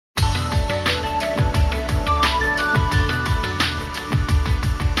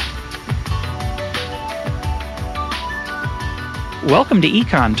Welcome to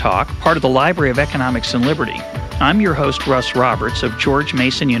Econ Talk, part of the Library of Economics and Liberty. I'm your host, Russ Roberts of George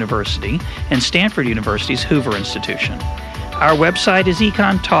Mason University and Stanford University's Hoover Institution. Our website is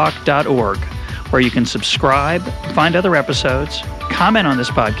econtalk.org, where you can subscribe, find other episodes, comment on this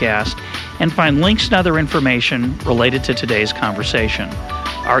podcast, and find links and other information related to today's conversation.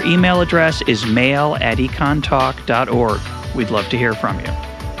 Our email address is mail@econtalk.org. We'd love to hear from you.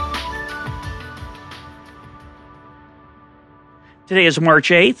 Today is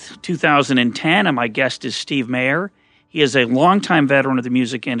March 8th, 2010, and my guest is Steve Mayer. He is a longtime veteran of the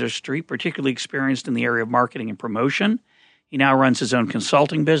music industry, particularly experienced in the area of marketing and promotion. He now runs his own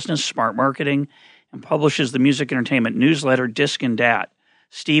consulting business, Smart Marketing, and publishes the music entertainment newsletter, Disc and Dat.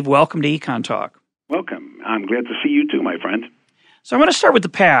 Steve, welcome to Econ Talk. Welcome. I'm glad to see you too, my friend. So I want to start with the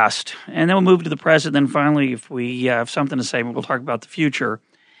past, and then we'll move to the present. Then finally, if we have something to say, we'll talk about the future.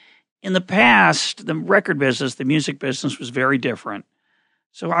 In the past, the record business, the music business was very different.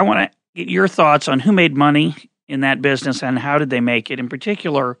 So I want to get your thoughts on who made money in that business and how did they make it. In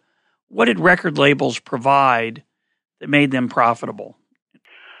particular, what did record labels provide that made them profitable?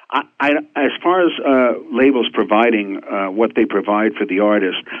 As far as labels providing what they provide for the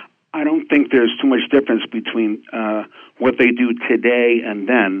artist, I don't think there's too much difference between what they do today and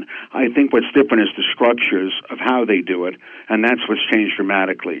then. I think what's different is the structures of how they do it, and that's what's changed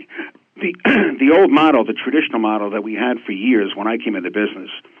dramatically. The old model, the traditional model that we had for years when I came into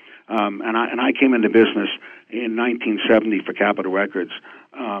business, and I came into business in 1970 for Capitol Records.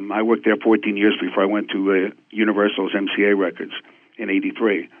 I worked there 14 years before I went to Universal's MCA Records in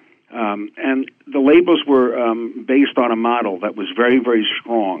 '83. And the labels were based on a model that was very, very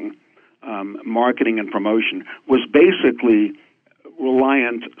strong. Marketing and promotion was basically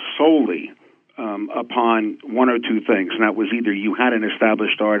reliant solely upon one or two things, and that was either you had an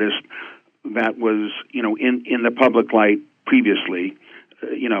established artist that was, in the public light previously,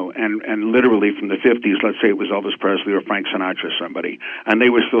 and literally from the 50s, let's say it was Elvis Presley or Frank Sinatra or somebody, and they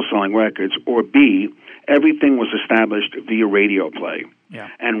were still selling records, or B, everything was established via radio play. Yeah.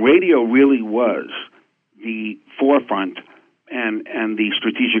 And radio really was the forefront and the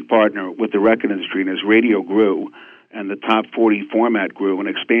strategic partner with the record industry. And as radio grew and the top 40 format grew and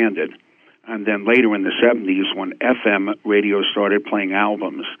expanded, and then later in the 70s when FM radio started playing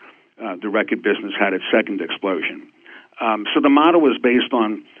albums, the record business had its second explosion. So the model was based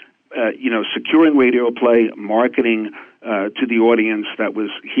on, securing radio play, marketing to the audience that was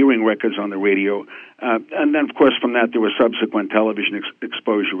hearing records on the radio. And then, of course, from that, there was subsequent television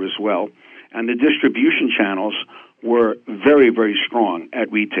exposure as well. And the distribution channels were very, very strong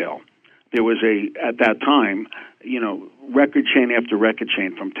at retail. There was at that time, record chain after record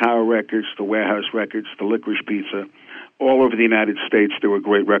chain, from Tower Records to Warehouse Records to Licorice Pizza. All over the United States, there were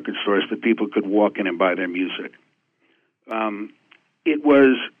great record stores that people could walk in and buy their music. It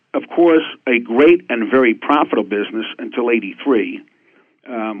was, of course, a great and very profitable business until '83,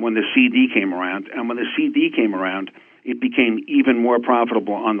 when the CD came around. And when the CD came around, it became even more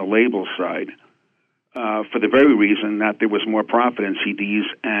profitable on the label side, for the very reason that there was more profit in CDs,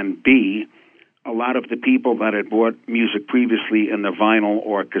 and B, a lot of the people that had bought music previously in the vinyl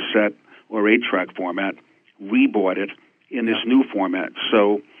or cassette or 8-track format rebought it in this new format.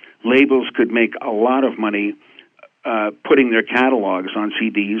 So labels could make a lot of money putting their catalogs on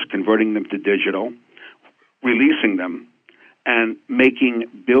CDs, converting them to digital, releasing them, and making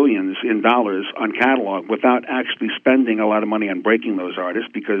billions in dollars on catalog without actually spending a lot of money on breaking those artists,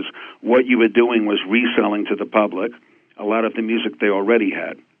 because what you were doing was reselling to the public a lot of the music they already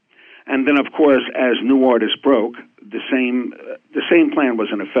had. And then, of course, as new artists broke, the same plan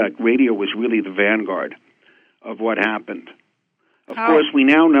was in effect. Radio was really the vanguard of what happened. Of course, we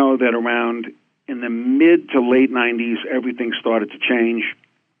now know that around in the mid to late 90s, everything started to change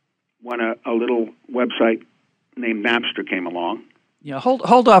when a little website named Napster came along. Yeah,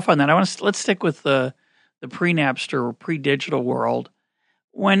 hold off on that. Let's stick with the pre-Napster or pre-digital world.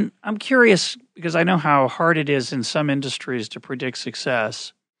 When I'm curious, because I know how hard it is in some industries to predict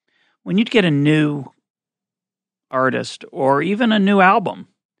success, when you'd get a new artist or even a new album,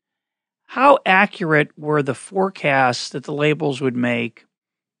 how accurate were the forecasts that the labels would make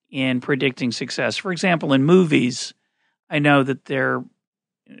in predicting success? For example, in movies, I know that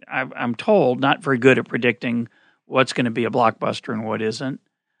I'm told, not very good at predicting what's going to be a blockbuster and what isn't.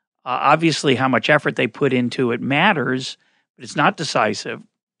 Obviously, how much effort they put into it matters, but it's not decisive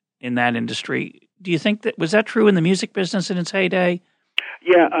in that industry. Do you think was that true in the music business in its heyday?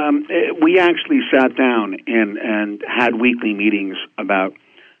 Yeah, we actually sat down and had weekly meetings about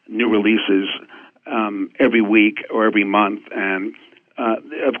new releases every week or every month. And,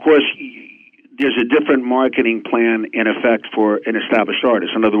 of course, there's a different marketing plan in effect for an established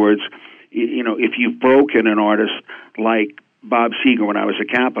artist. In other words, if you've broken an artist like Bob Seger when I was at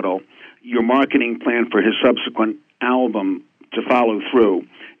Capitol, your marketing plan for his subsequent album to follow through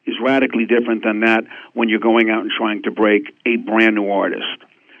is radically different than that when you're going out and trying to break a brand new artist.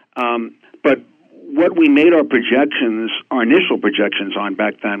 But what we made our initial projections on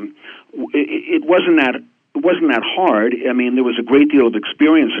back then, it wasn't that hard. I mean, there was a great deal of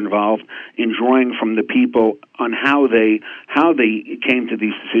experience involved in drawing from the people on how they came to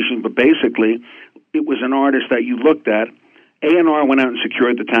these decisions. But basically, it was an artist that you looked at. A&R went out and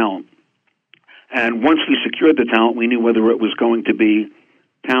secured the talent. And once we secured the talent, we knew whether it was going to be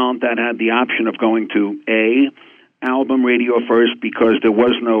talent that had the option of going to album radio first, because there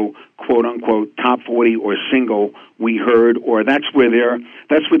was no quote-unquote top 40 or single we heard, or that's where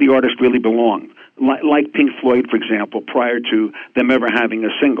the artist really belonged. Like Pink Floyd, for example, prior to them ever having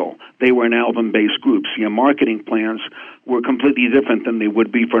a single, they were an album-based group. So your marketing plans were completely different than they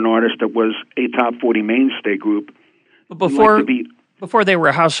would be for an artist that was a top 40 mainstay group. But before they were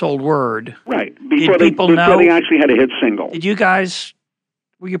a household word, right? Before they actually had a hit single.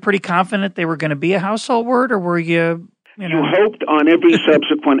 Were you pretty confident they were going to be a household word, or were you? You hoped on every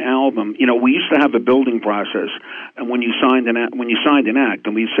subsequent album. We used to have a building process, and when you signed an act,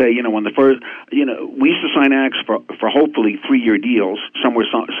 and we say, on the first, we used to sign acts for hopefully 3-year deals. Some were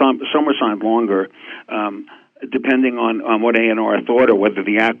signed longer, depending on what A&R thought, or whether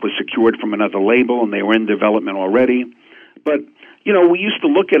the act was secured from another label and they were in development already. But we used to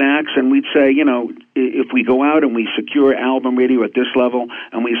look at acts and we'd say, if we go out and we secure album radio at this level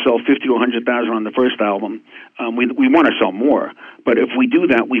and we sell 50 to 100,000 on the first album, we want to sell more. But if we do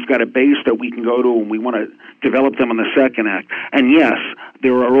that, we've got a base that we can go to, and we want to develop them on the second act. And yes,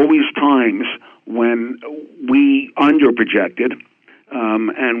 there are always times when we underprojected,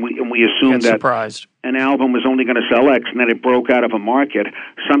 and we assumed that surprised. An album was only going to sell X, and then it broke out of a market.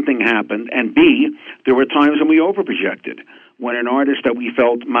 Something happened, and B, there were times when we overprojected, when an artist that we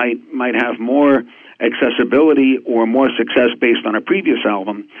felt might have more accessibility or more success based on a previous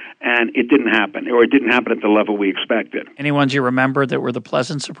album, and it didn't happen, or it didn't happen at the level we expected. Any ones you remember that were the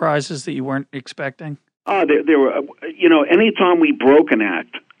pleasant surprises that you weren't expecting? There were, anytime we broke an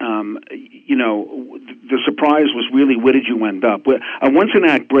act, the surprise was really, where did you end up? Once an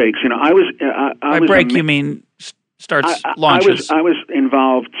act breaks, By break, you mean launches? I was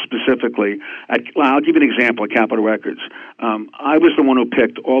involved specifically. I'll give you an example at Capitol Records. I was the one who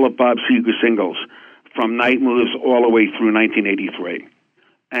picked all of Bob Seger's singles from Night Moves all the way through 1983.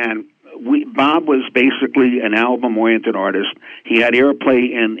 And Bob was basically an album-oriented artist. He had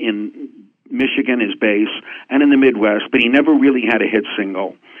airplay in Michigan, his base, and in the Midwest, but he never really had a hit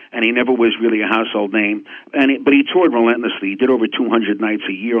single, and he never was really a household name. But he toured relentlessly. He did over 200 nights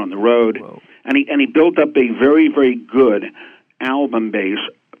a year on the road. Whoa. And he built up a very, very good album base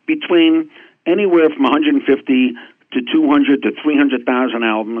between anywhere from 150 to 200 to 300,000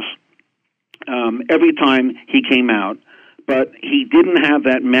 albums every time he came out. But he didn't have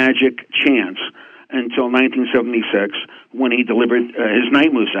that magic chance until 1976 when he delivered his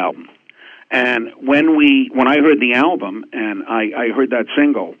Night Moves album. And when I heard the album and I heard that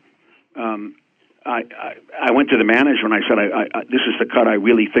single, I went to the manager and I said, this is the cut I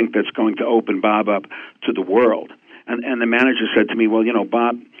really think that's going to open Bob up to the world. And the manager said to me, well,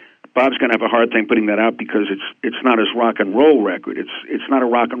 Bob's going to have a hard time putting that out because it's not his rock and roll record. It's not a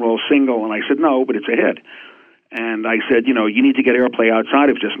rock and roll single. And I said, no, but it's a hit. And I said, you need to get airplay outside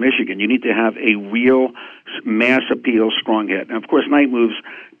of just Michigan. You need to have a real mass appeal, strong hit. And of course, Night Moves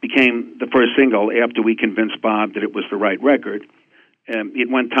became the first single after we convinced Bob that it was the right record. It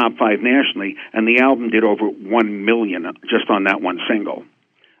went top 5 nationally, and the album did over 1 million just on that one single.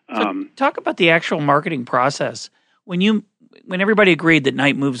 So talk about the actual marketing process. When everybody agreed that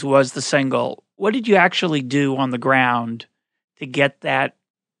Night Moves was the single, what did you actually do on the ground to get that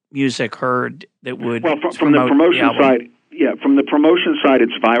music heard that would from the promotion side? Yeah, from the promotion side,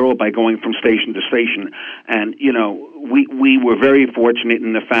 it's viral by going from station to station. And, we were very fortunate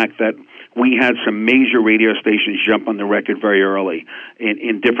in the fact that we had some major radio stations jump on the record very early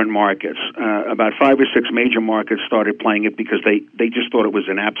in different markets. About 5 or 6 major markets started playing it because they just thought it was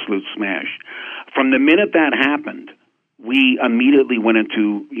an absolute smash. From the minute that happened, we immediately went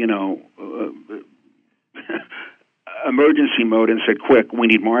into, emergency mode and said, quick, we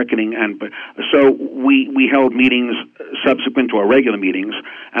need marketing. And so we held meetings subsequent to our regular meetings,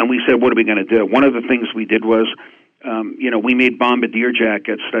 and we said, what are we going to do? One of the things we did was We made bombardier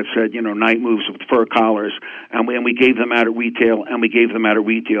jackets that said, night moves with fur collars, and we gave them out at retail, and we gave them out at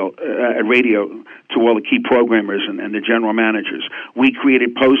at radio to all the key programmers and the general managers. We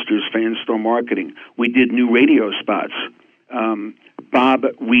created posters for in-store marketing. We did new radio spots. Bob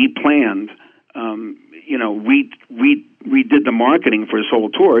replanned, redid the marketing for his whole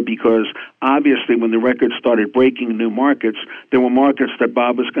tour, because obviously when the record started breaking new markets, there were markets that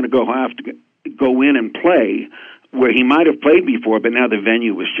Bob was going to have to go in and play where he might have played before, but now the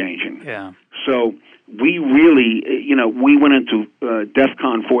venue was changing. Yeah. So we really, we went into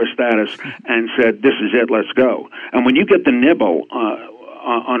DEFCON 4 status and said, this is it, let's go. And when you get the nibble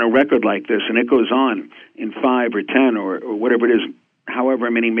on a record like this, and it goes on in 5 or 10 or whatever it is, however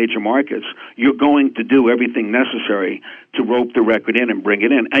many major markets, you're going to do everything necessary to rope the record in and bring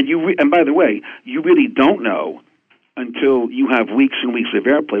it in. And and by the way, you really don't know until you have weeks and weeks of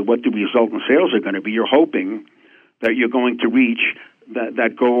airplay what the resultant sales are going to be. You're hoping that you're going to reach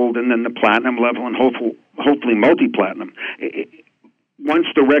that gold and then the platinum level and hopefully multi-platinum. Once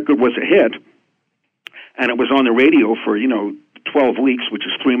the record was a hit and it was on the radio for 12 weeks, which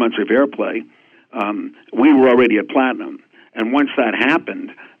is 3 months of airplay, we were already at platinum. And once that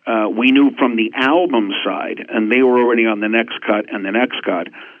happened, we knew from the album side, and they were already on the next cut and the next cut,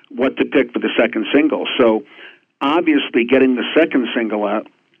 what to pick for the second single. So obviously getting the second single out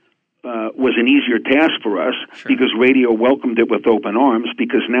was an easier task for us, sure, because radio welcomed it with open arms,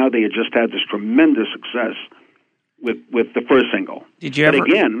 because now they had just had this tremendous success with the first single. Did you ever? But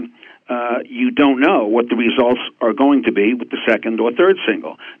again, you don't know what the results are going to be with the second or third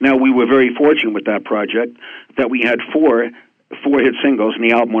single. Now, we were very fortunate with that project that we had four hit singles, and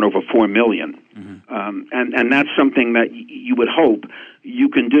the album went over 4 million. Mm-hmm. And that's something that you would hope you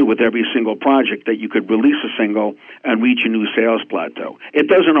can do with every single project, that you could release a single and reach a new sales plateau. It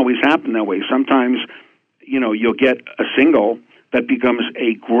doesn't always happen that way. Sometimes, you'll get a single that becomes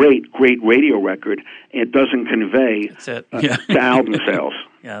a great radio record. It doesn't convey to album sales.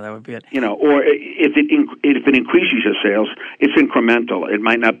 Yeah, that would be it. Or if it increases your sales, it's incremental. It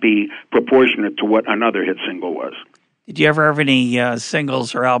might not be proportionate to what another hit single was. Did you ever have any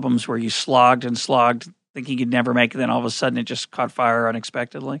singles or albums where you slogged, thinking you'd never make it, then all of a sudden it just caught fire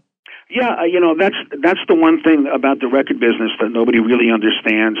unexpectedly? Yeah, that's the one thing about the record business that nobody really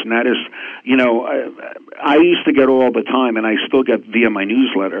understands, and that is, I used to get all the time, and I still get via my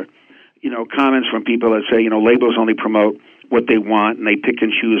newsletter, comments from people that say, labels only promote what they want, and they pick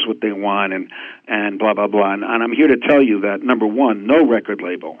and choose what they want, and blah, blah, blah. And I'm here to tell you that, number one, no record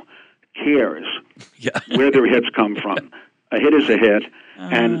label cares where their hits come from. A hit is a hit,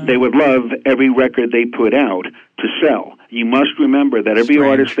 and they would love every record they put out to sell. You must remember that every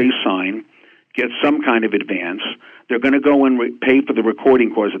artist they sign gets some kind of advance. They're going to go and pay for the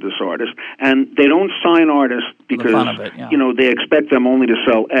recording costs of this artist, and they don't sign artists because they expect them only to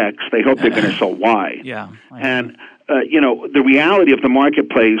sell X. They hope they're going to sell Y. Yeah, and the reality of the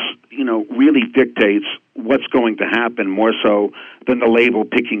marketplace, really dictates what's going to happen more so than the label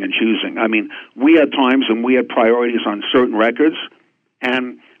picking and choosing. I mean, we had times when we had priorities on certain records,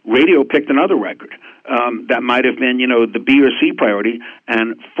 and radio picked another record that might have been, the B or C priority,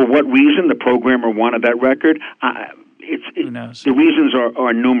 and for what reason the programmer wanted that record, who knows? The reasons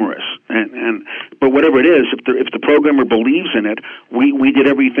are numerous, but whatever it is, if the programmer believes in it, we did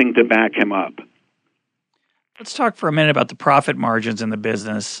everything to back him up. Let's talk for a minute about the profit margins in the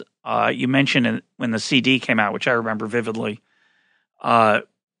business. You mentioned when the CD came out, which I remember vividly. You're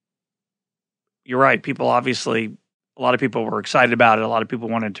right. A lot of people were excited about it. A lot of people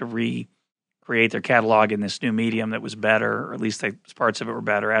wanted to recreate their catalog in this new medium that was better, or at least parts of it were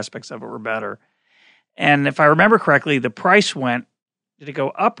better, aspects of it were better. And if I remember correctly, the price did it go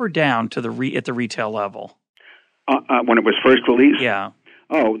up or down to at the retail level? When it was first released? Yeah.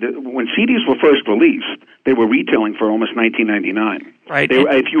 Oh, when CDs were first released, they were retailing for almost $19.99. Right.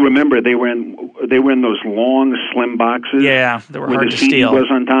 If you remember, they were in those long, slim boxes. Yeah, they were hard to steal. Where the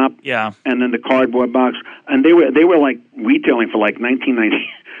CD was on top. Yeah. And then the cardboard box, and they were like retailing for like $19.99.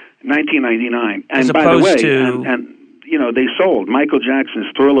 And as by the way, to... and they sold. Michael Jackson's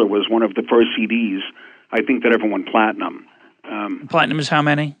Thriller was one of the first CDs I think that ever went platinum. Platinum is how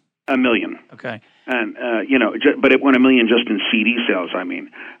many? 1 million. Okay. And, but it went 1 million just in CD sales, I mean.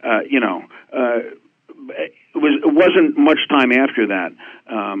 It wasn't much time after that.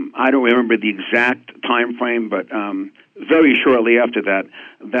 I don't remember the exact time frame, but very shortly after that,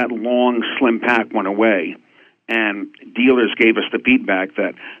 that long, slim pack went away. And dealers gave us the feedback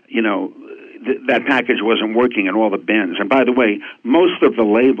that, that package wasn't working in all the bins. And by the way, most of the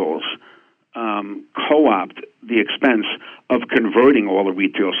labels co-opt the expense of converting all the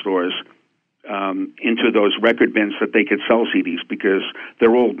retail stores into those record bins that they could sell CDs, because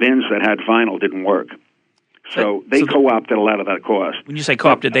their old bins that had vinyl didn't work. So they co-opted a lot of that cost. When you say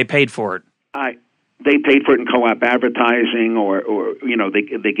co-opted, they paid for it. They paid for it in co-op advertising, or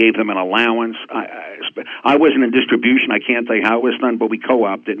they gave them an allowance. I wasn't in distribution. I can't tell you how it was done, but we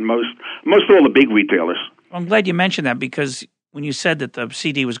co-opted in most all the big retailers. Well, I'm glad you mentioned that, because when you said that the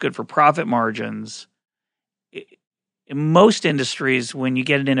CD was good for profit margins, in most industries, when you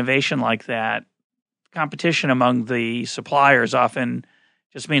get an innovation like that, competition among the suppliers often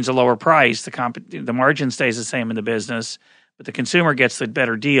just means a lower price. The margin stays the same in the business, but the consumer gets the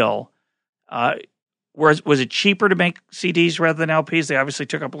better deal. Was it cheaper to make CDs rather than LPs? They obviously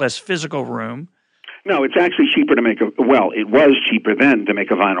took up less physical room. No, it's actually cheaper to make it was cheaper then to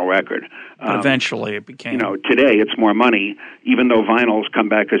make a vinyl record. But eventually it became. Today it's more money, even though vinyl's come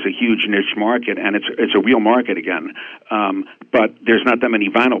back as a huge niche market, and it's a real market again. But there's not that many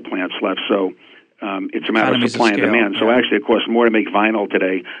vinyl plants left, so it's a matter of supply and demand. So actually it costs more to make vinyl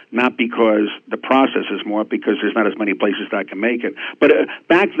today, not because the process is more, because there's not as many places that can make it. But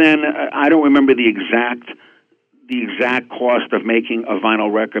back then, I don't remember the exact cost of making a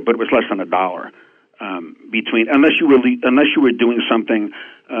vinyl record, but it was less than $1. Unless you were doing something,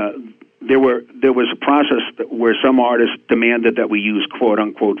 there was a process where some artists demanded that we use quote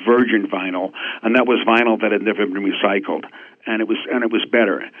unquote virgin vinyl, and that was vinyl that had never been recycled, and it was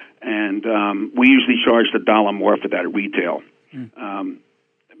better. And we usually charged $1 more for that at retail.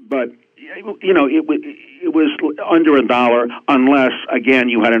 But it was under $1, unless again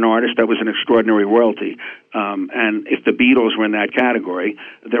you had an artist that was an extraordinary royalty. And if the Beatles were in that category,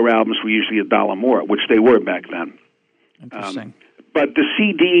 their albums were usually $1 more, which they were back then. Interesting. But the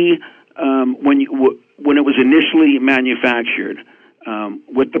CD, when it was initially manufactured,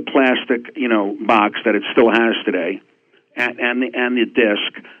 with the plastic box that it still has today, and the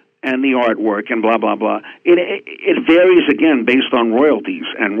disc and the artwork and blah blah blah, it varies again based on royalties,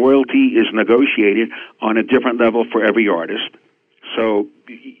 and royalty is negotiated on a different level for every artist. So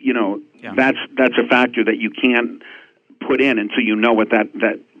that's a factor that you can't put in until you know what that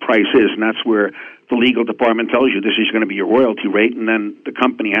price is, and that's where the legal department tells you this is going to be your royalty rate, and then the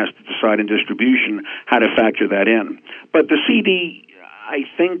company has to decide in distribution how to factor that in. But the CD, I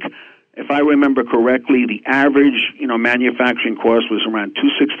think, if I remember correctly, the average manufacturing cost was around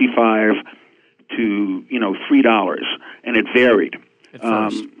 $2.65 to $3, and it varied.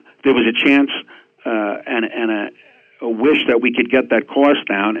 There was a chance and a wish that we could get that cost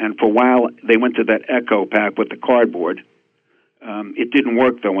down, and for a while they went to that Echo pack with the cardboard. It didn't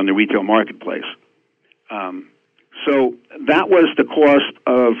work though in the retail marketplace. So that was the cost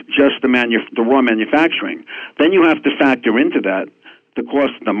of just the raw manufacturing. Then you have to factor into that the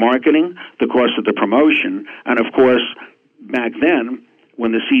cost of the marketing, the cost of the promotion, and of course, back then,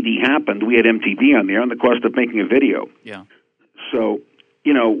 when the CD happened, we had MTV on there, and the cost of making a video. Yeah. So,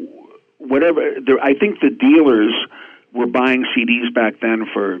 I think the dealers were buying CDs back then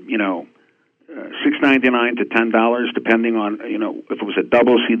for, $6.99 to $10, depending on, if it was a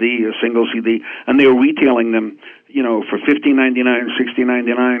double CD, a single CD, and they were retailing them, for $15.99,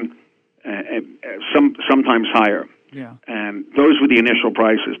 $16.99, sometimes higher. Yeah. And those were the initial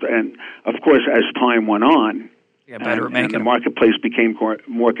prices. And, of course, as time went on, and the marketplace became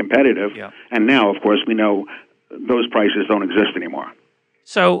more competitive, and now, of course, we know those prices don't exist anymore.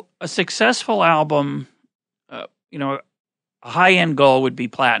 So a successful album, a high-end goal would be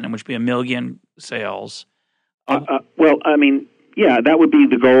platinum, which would be 1 million sales. That would be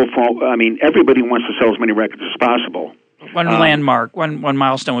the goal for, everybody wants to sell as many records as possible. One landmark, one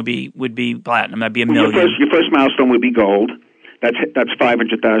milestone would be platinum. That'd be 1 million. Your first milestone would be gold. That's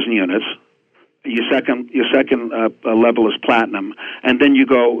 500,000 units. Your second level is platinum, and then you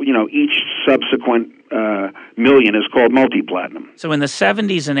go. Each subsequent million is called multi-platinum. So in the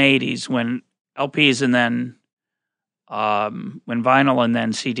 70s and 80s, when LPs and then when vinyl and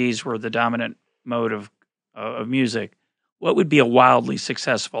then CDs were the dominant mode of music, what would be a wildly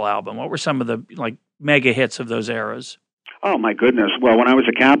successful album? What were some of the mega hits of those eras? Oh my goodness! Well, when I was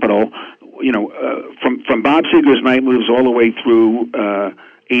at Capitol, from Bob Seger's Night Moves all the way through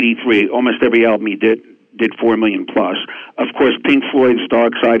 '83, almost every album he did 4 million plus. Of course, Pink Floyd's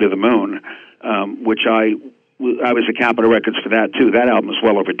Dark Side of the Moon, which I was at Capitol Records for that too. That album was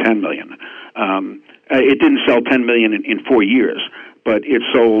well over 10 million. It didn't sell 10 million in 4 years, but it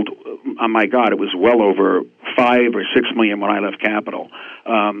sold. Oh my God! It was well over 5 or 6 million when I left Capitol.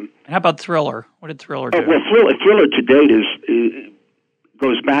 And how about Thriller? What did Thriller do? Well, Thriller to date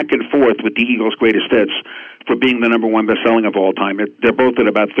goes back and forth with the Eagles' greatest hits for being the number one best-selling of all time. They're both at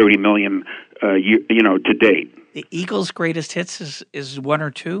about 30 million, to date. The Eagles' greatest hits is 1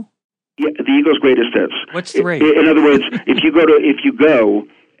 or 2? Yeah, the Eagles' greatest hits. What's 3? In other words, if you go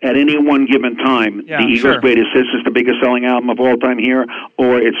at any one given time, the Eagles' greatest hits is the biggest selling album of all time here,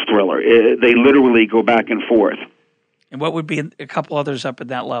 or it's Thriller. They literally go back and forth. And what would be a couple others up at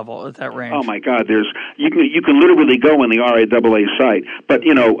that level, at that range? Oh my God! You can literally go on the RIAA site, but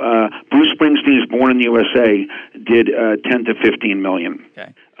Bruce Springsteen's "Born in the USA" did 10 to 15 million.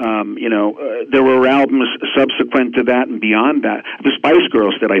 Okay. There were albums subsequent to that and beyond that. The Spice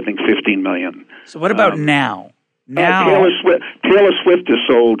Girls did, I think, 15 million. So what about now? Taylor Swift has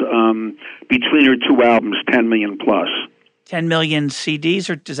sold between her 2 albums 10 million plus. 10 million CDs,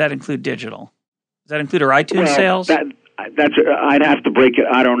 or does that include digital? Does that include her iTunes sales? That's I'd have to break it.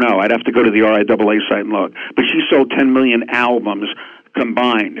 I don't know. I'd have to go to the RIAA site and look. But she sold 10 million albums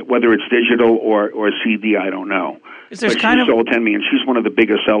combined, whether it's digital or CD. I don't know. But she sold 10 million. She's one of the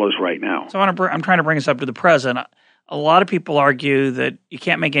biggest sellers right now. So I'm trying to bring us up to the present. A lot of people argue that you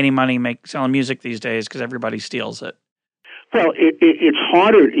can't make any money selling music these days because everybody steals it. Well, it's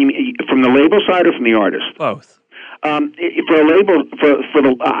harder from the label side or from the artist. Both. For a label,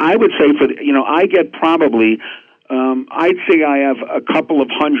 I would say I get probably. I'd say I have a couple of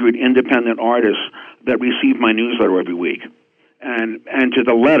hundred independent artists that receive my newsletter every week, and to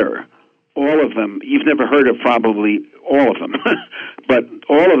the letter, all of them. You've never heard of probably all of them, but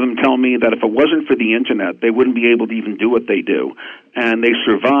all of them tell me that if it wasn't for the internet, they wouldn't be able to even do what they do, and they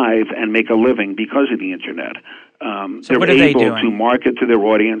survive and make a living because of the internet. So they're able to market to their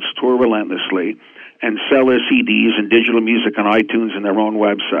audience, tour relentlessly, and sell their CDs and digital music on iTunes and their own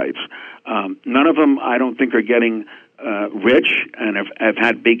websites. None of them, I don't think, are getting rich and have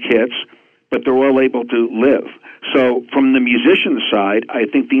had big hits, but they're all able to live. So from the musician side, I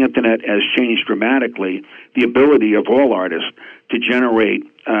think the internet has changed dramatically the ability of all artists to generate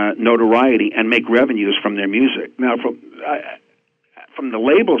notoriety and make revenues from their music. Now, from the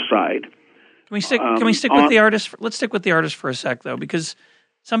label side... Can we stick with the artist? Let's stick with the artist for a sec, though, because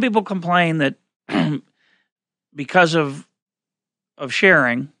some people complain that because of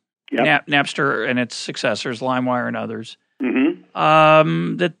sharing, Napster and its successors, LimeWire and others,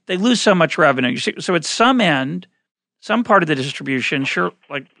 that they lose so much revenue. So at some end, some part of the distribution,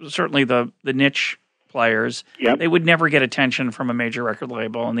 certainly the niche players, they would never get attention from a major record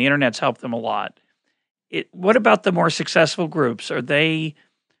label, and the internet's helped them a lot. What about the more successful groups?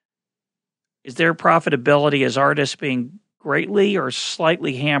 Is their profitability as artists being greatly or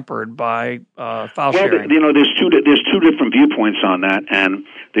slightly hampered by file sharing? There's two different viewpoints on that, and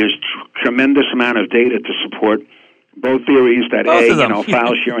there's tremendous amount of data to support both theories that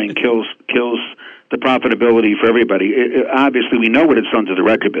file sharing kills the profitability for everybody. Obviously, we know what it's done to the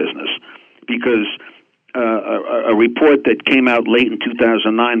record business because a report that came out late in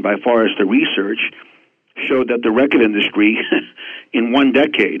 2009 by Forrester Research showed that the record industry in one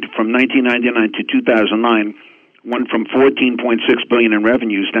decade, from 1999 to 2009, went from $14.6 billion in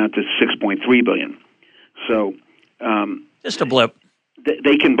revenues down to $6.3 billion. So, just a blip.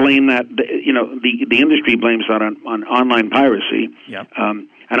 They can blame that. The industry blames that on online piracy. Yeah. And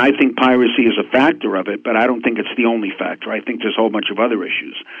I think piracy is a factor of it, but I don't think it's the only factor. I think there's a whole bunch of other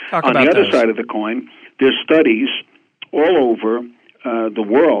issues. On the other side of the coin, there's studies all over the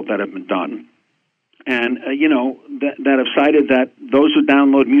world that have been done, and that have cited that those who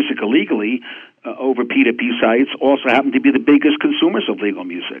download music illegally over P2P sites also happen to be the biggest consumers of legal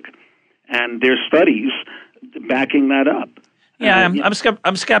music, and there's studies backing that up. Yeah, I'm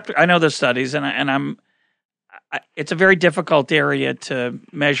skeptical. I know those studies, and it's a very difficult area to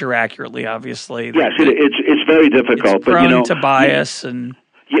measure accurately. Obviously, yes, it's very difficult. It's prone to bias, and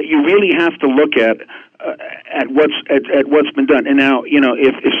you really have to look at what's been done. And now,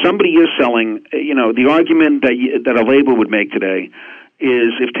 if somebody is selling, the argument that a label would make today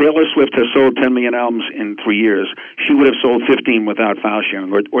is if Taylor Swift has sold 10 million albums in 3 years, she would have sold 15 without file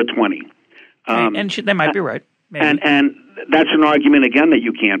sharing, or 20. And they might be right. Maybe. And that's an argument again that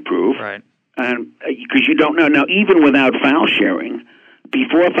you can't prove, right? And because you don't know. Now, even without file sharing,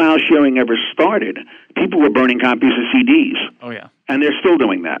 before file sharing ever started, people were burning copies of CDs. Oh yeah, and they're still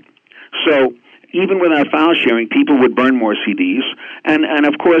doing that. So even without file sharing, people would burn more CDs. And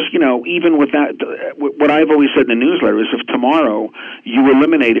of course, even with that, what I've always said in the newsletter is if tomorrow you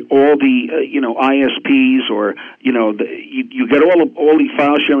eliminate all the, ISPs or, you get all the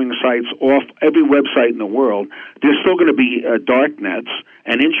file sharing sites off every website in the world, there's still going to be dark nets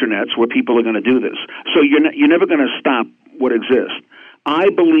and intranets where people are going to do this. So you're never going to stop what exists. I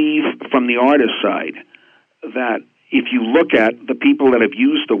believe from the artist side that if you look at the people that have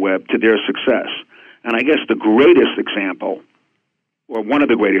used the web to their success, and I guess the greatest example, or one of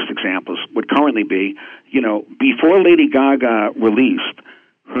the greatest examples, would currently be, before Lady Gaga released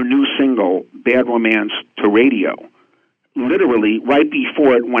her new single, Bad Romance, to radio. Literally, right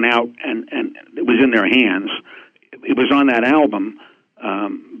before it went out and it was in their hands. It was on that album,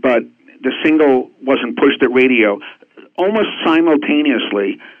 but the single wasn't pushed at radio. Almost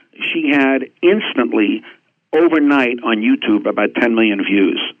simultaneously, she had instantly, overnight on YouTube, about 10 million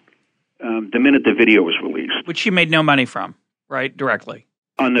views the minute the video was released. Which she made no money from, right, directly?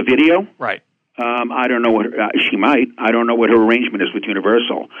 On the video? Right. I don't know what she might. I don't know what her arrangement is with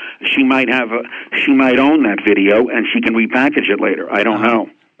Universal. She might own that video, and she can repackage it later. I don't know.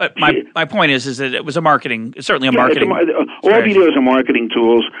 But my point is that it was certainly a marketing. All videos are marketing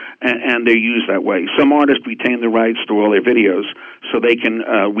tools, and they're used that way. Some artists retain the rights to all their videos, so they can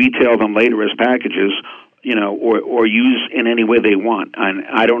retail them later as packages, or use in any way they want. And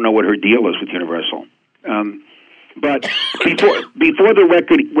I don't know what her deal is with Universal. But before the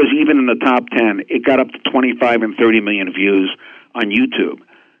record was even in the top 10, it got up to 25 and 30 million views on YouTube.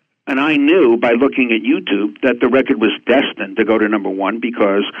 And I knew by looking at YouTube that the record was destined to go to number one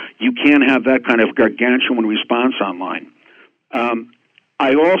because you can't have that kind of gargantuan response online.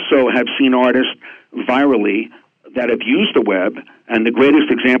 I also have seen artists virally that have used the web, and the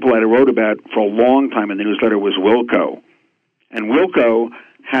greatest example that I wrote about for a long time in the newsletter was Wilco. And Wilco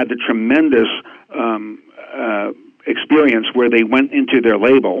had the tremendous experience where they went into their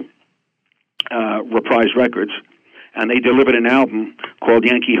label, Reprise Records, and they delivered an album called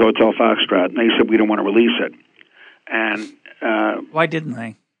Yankee Hotel Foxtrot, and they said, we don't want to release it. And why didn't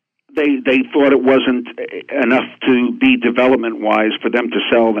they? They thought it wasn't enough to be development-wise for them to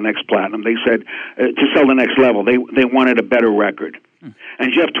sell the next platinum. They said, to sell the next level, they wanted a better record.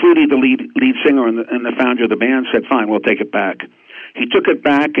 And Jeff Tweedy, the lead singer and the founder of the band, said, fine, we'll take it back. He took it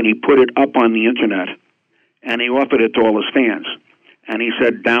back and he put it up on the Internet, and he offered it to all his fans. And he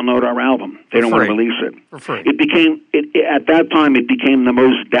said, download our album. They don't want to release it. For free. At that time, it became the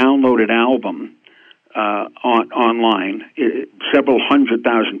most downloaded album online. Several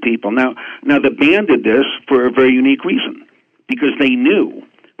 100,000 people. Now the band did this for a very unique reason, because they knew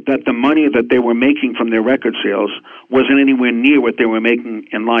that the money that they were making from their record sales wasn't anywhere near what they were making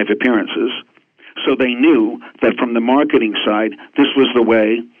in live appearances. So they knew that from the marketing side, this was the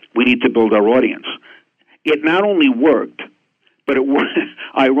way we need to build our audience. It not only worked, but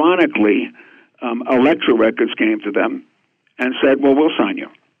ironically, Elektra Records came to them and said, well, we'll sign you.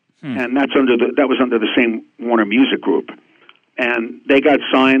 And that was under the same Warner Music Group. And they got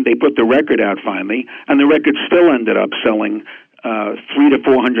signed, they put the record out finally, and the record still ended up selling 300,000 to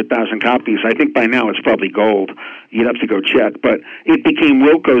 400,000 copies. I think by now it's probably gold. You'd have to go check. But it became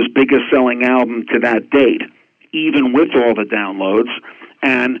Wilco's biggest selling album to that date, even with all the downloads.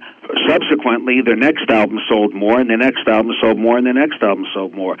 And subsequently, their next album sold more, and the next album sold more, and the next album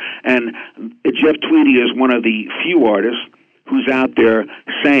sold more. And Jeff Tweedy is one of the few artists who's out there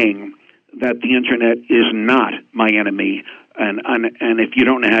saying that the Internet is not my enemy, and if you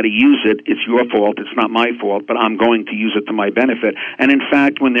don't know how to use it, it's your fault, it's not my fault, but I'm going to use it to my benefit. And in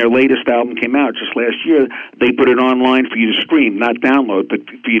fact, when their latest album came out just last year, they put it online for you to stream, not download, but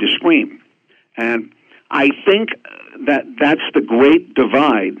for you to stream. And I think that's the great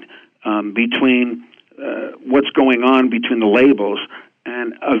divide between what's going on between the labels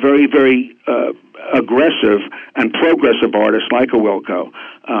and a very, very aggressive and progressive artist like a Wilco.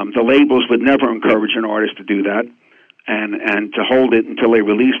 The labels would never encourage an artist to do that and to hold it until they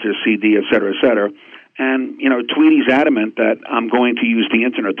release their CD, et cetera, et cetera. And, Tweedy's adamant that I'm going to use the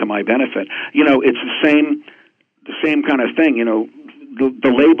Internet to my benefit. It's the same kind of thing.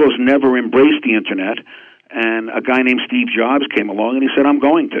 The labels never embraced the Internet, and a guy named Steve Jobs came along and he said, I'm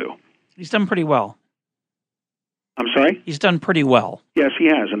going to. He's done pretty well. I'm sorry? He's done pretty well. Yes, he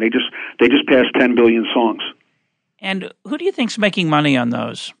has, and they just passed 10 billion songs. And who do you think's making money on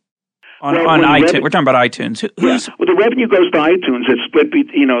those? On iTunes, we're talking about iTunes. Well, the revenue goes to iTunes. It's split.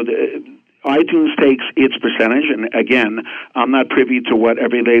 iTunes takes its percentage, and again, I'm not privy to what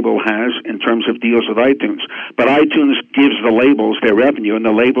every label has in terms of deals with iTunes. But iTunes gives the labels their revenue, and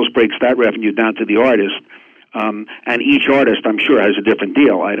the labels breaks that revenue down to the artist. And each artist, I'm sure, has a different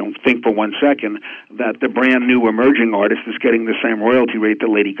deal. I don't think for one second that the brand new emerging artist is getting the same royalty rate that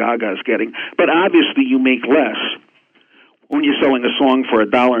Lady Gaga is getting. But obviously, you make less when you're selling a song for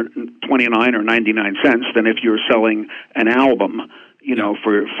 $1.29 or 99 cents than if you're selling an album,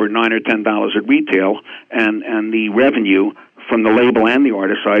 for $9 or $10 at retail, and the revenue from the label and the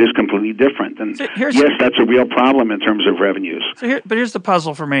artist side is completely different. And yes, that's a real problem in terms of revenues. But here's the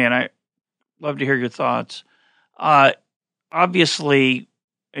puzzle for me, and I love to hear your thoughts. Obviously,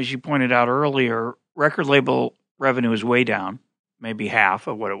 as you pointed out earlier, record label revenue is way down, maybe half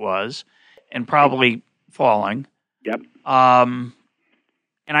of what it was, and probably falling. Yep. And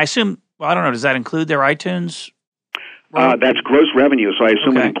And I assume, well, I don't know, does that include their iTunes? That's gross revenue, so I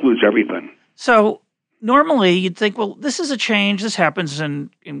assume it includes everything. So normally you'd think, well, this is a change. This happens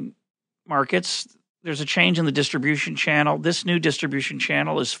in markets. There's a change in the distribution channel. This new distribution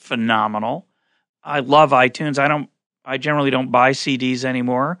channel is phenomenal. I love iTunes. I generally don't buy CDs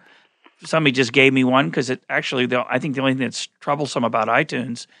anymore. Somebody just gave me one because it actually, I think the only thing that's troublesome about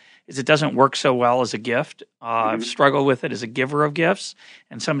iTunes is it doesn't work so well as a gift. I've struggled with it as a giver of gifts,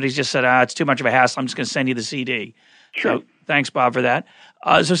 and somebody's just said, it's too much of a hassle. I'm just going to send you the CD. Sure. So thanks, Bob, for that.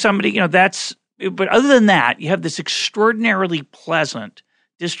 So somebody, but other than that, you have this extraordinarily pleasant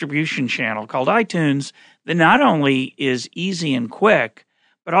distribution channel called iTunes that not only is easy and quick,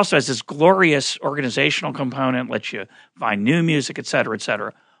 but also has this glorious organizational component, lets you find new music, et cetera, et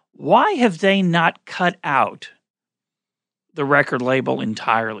cetera. Why have they not cut out the record label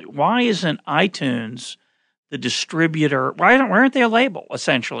entirely? Why isn't iTunes the distributor? Why aren't they a label,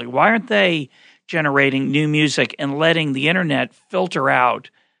 essentially? Why aren't they generating new music and letting the internet filter out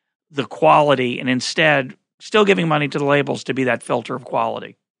the quality and instead still giving money to the labels to be that filter of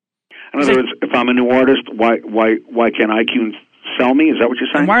quality? In other words, if I'm a new artist, why can't iTunes sell me? Is that what you're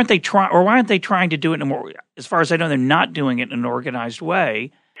saying? And why aren't they trying to do it in a more, as far as I know, they're not doing it in an organized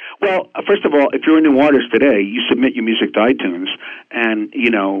way. Well, first of all, if you're a new artist today, you submit your music to iTunes, and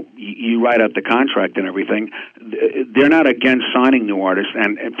you write out the contract and everything. They're not against signing new artists.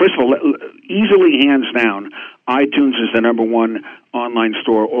 And first of all, easily hands down, iTunes is the number one online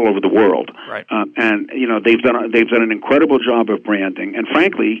store all over the world. Right. And they've done an incredible job of branding. And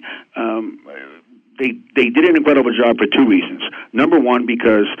frankly, They did an incredible job for two reasons. Number one,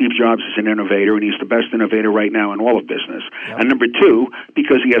 because Steve Jobs is an innovator, and he's the best innovator right now in all of business. Yep. And number two,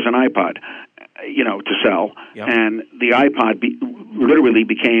 because he has an iPod, to sell. Yep. And the iPod literally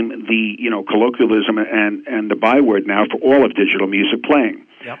became the colloquialism and the byword now for all of digital music playing.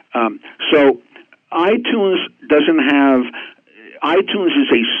 Yep. So iTunes iTunes is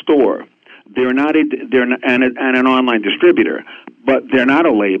a store. They're not an online distributor, but they're not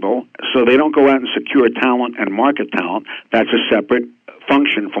a label, so they don't go out and secure talent and market talent. That's a separate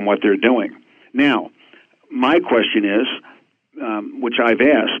function from what they're doing. Now, my question is, which I've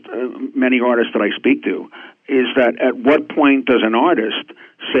asked many artists that I speak to, is that at what point does an artist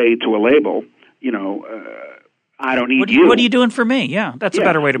say to a label, I don't need you. What are you doing for me? Yeah, that's a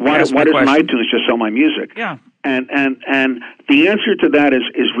better way to ask my question. Why doesn't iTunes just sell my music? Yeah. And the answer to that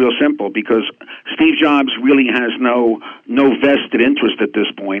is real simple, because Steve Jobs really has no vested interest at this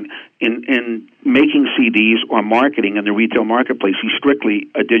point in making CDs or marketing in the retail marketplace. He's strictly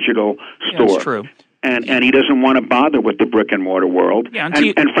a digital store. That's true. And he doesn't want to bother with the brick and mortar world. Yeah,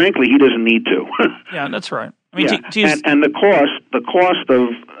 and frankly, he doesn't need to. Yeah, that's right. I mean, and the cost of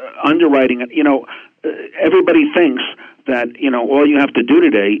underwriting it, everybody thinks that all you have to do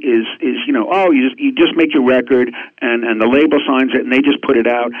today is you just make your record and the label signs it and they just put it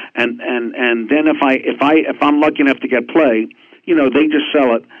out and then if I'm lucky enough to get play, they just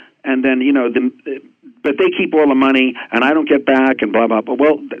sell it and then but they keep all the money and I don't get back and blah blah blah.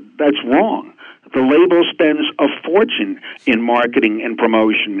 Well, that's wrong. The label spends a fortune in marketing and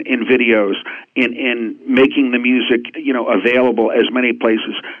promotion, in videos, in making the music, available as many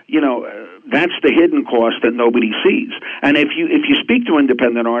places. That's the hidden cost that nobody sees. And if you speak to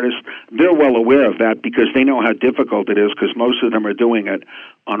independent artists, they're well aware of that because they know how difficult it is, because most of them are doing it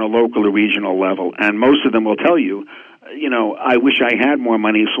on a local or regional level. And most of them will tell you, I wish I had more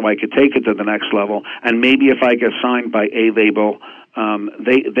money so I could take it to the next level. And maybe if I get signed by a label,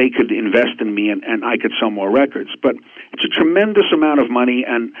 they could invest in me and I could sell more records. But it's a tremendous amount of money,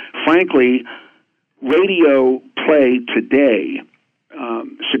 and frankly, radio play today,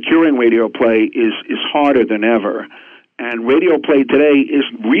 securing radio play is harder than ever. And radio play today is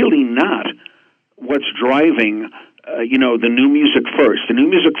really not what's driving the new music first. The new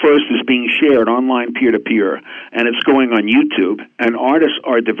music first is being shared online peer-to-peer, and it's going on YouTube, and artists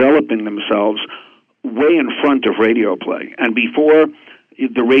are developing themselves way in front of radio play. And before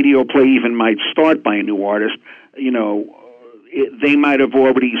the radio play even might start by a new artist, they might have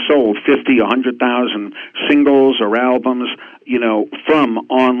already sold 50, 100,000 singles or albums, from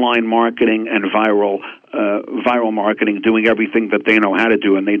online marketing and viral marketing, doing everything that they know how to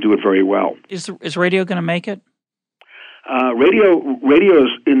do, and they do it very well. Is radio going to make it?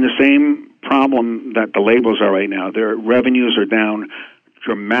 Radio's in the same problem that the labels are right now. Their revenues are down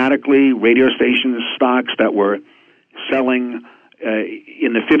dramatically. Radio stations stocks that were selling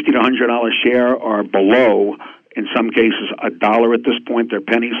in the $50 to $100 share are below, in some cases, $1 at this point. They're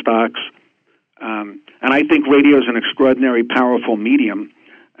penny stocks. And I think radio is an extraordinary, powerful medium.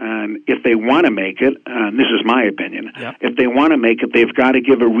 And if they want to make it, and this is my opinion, Yep. if they want to make it, they've got to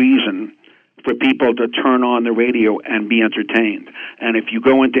give a reason for people to turn on the radio and be entertained. And if you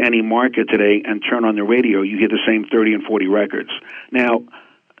go into any market today and turn on the radio, you hear the same 30 and 40 records. Now,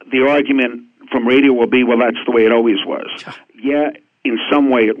 the argument from radio will be, well, that's the way it always was. Yeah, in some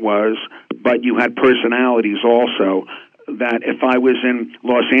way it was, but you had personalities also that if I was in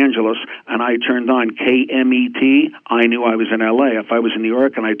Los Angeles and I turned on KMET, I knew I was in LA. If I was in New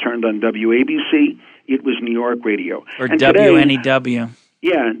York and I turned on WABC, it was New York radio. Or and WNEW.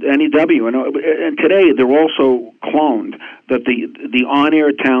 Yeah, NEW. And today they're also cloned, that the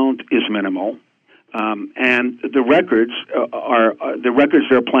on-air talent is minimal. And the records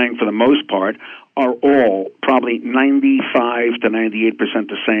they're playing for the most part are all probably 95 to 98%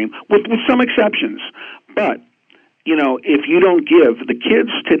 the same, with some exceptions. But, if you don't give, the kids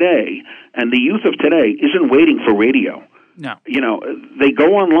today and the youth of today isn't waiting for radio. No. They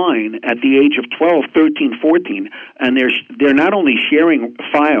go online at the age of 12, 13, 14, and they're not only sharing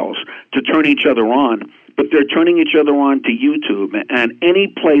files to turn each other on, but they're turning each other on to YouTube and any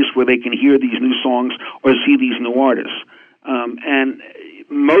place where they can hear these new songs or see these new artists. And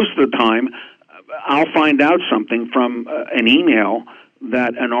most of the time, I'll find out something from an email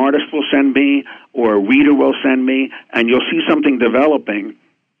that an artist will send me or a reader will send me, and you'll see something developing,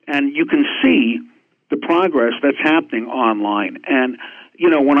 and you can see the progress that's happening online. And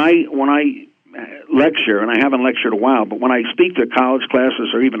when I lecture, and I haven't lectured a while, but when I speak to college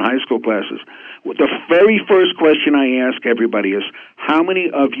classes or even high school classes, the very first question I ask everybody is, how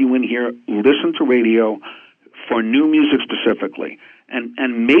many of you in here listen to radio for new music specifically?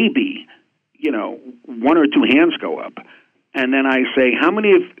 And maybe, one or two hands go up. And then I say, how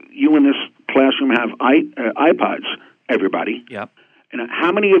many of you in this classroom have iPods? Everybody. Yep. And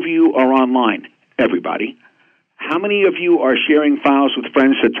how many of you are online? Everybody. How many of you are sharing files with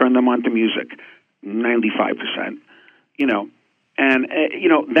friends that turn them on to music? 95%. And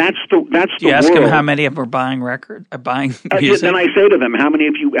that's the Do you ask world. them how many of them are buying buying music? Then I say to them, how many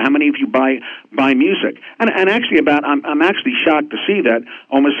of you buy music? And actually, I'm actually shocked to see that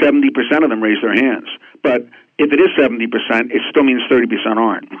almost 70% of them raise their hands. But if it is 70%, it still means 30%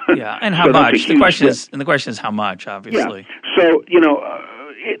 aren't. Yeah, and how much? The question is how much, obviously. Yeah. So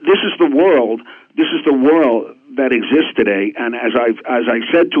this is the world. This is the world that exists today. And as I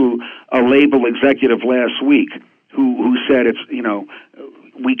said to a label executive last week, who said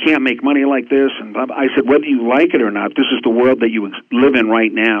we can't make money like this, and I said, whether you like it or not, this is the world that you live in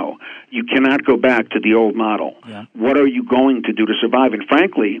right now. You cannot go back to the old model. Yeah. What are you going to do to survive? And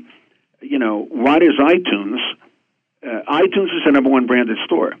frankly, why does iTunes is the number one branded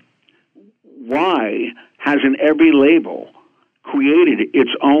store. Why hasn't every label created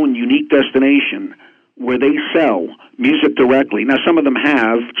its own unique destination where they sell music directly? Now, some of them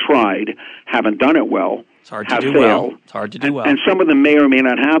have tried, haven't done it well. It's hard to do well. It's hard to do well. And some of them may or may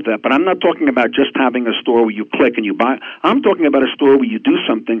not have that. But I'm not talking about just having a store where you click and you buy. I'm talking about a store where you do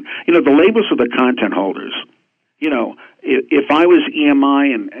something. The labels are the content holders. If I was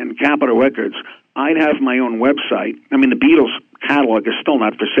EMI and Capitol Records, I'd have my own website. I mean, the Beatles catalog is still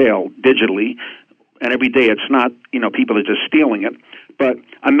not for sale digitally, and every day it's not, people are just stealing it. But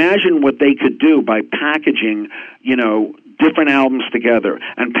imagine what they could do by packaging, different albums together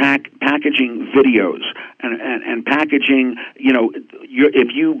and packaging videos and packaging, if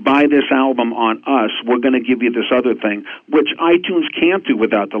you buy this album on us, we're going to give you this other thing, which iTunes can't do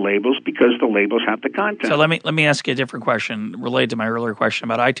without the labels because the labels have the content. So let me ask you a different question related to my earlier question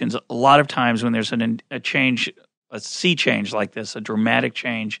about iTunes. A lot of times when there's a change, a sea change like this, a dramatic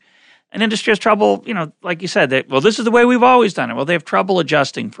change, an industry has trouble, like you said, this is the way we've always done it. Well, they have trouble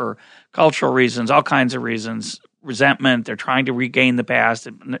adjusting for cultural reasons, all kinds of reasons, resentment. They're trying to regain the past,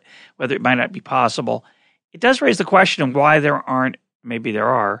 whether it might not be possible. It does raise the question of why there aren't, maybe there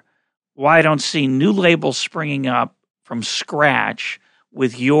are, why I don't see new labels springing up from scratch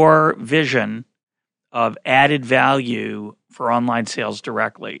with your vision of added value for online sales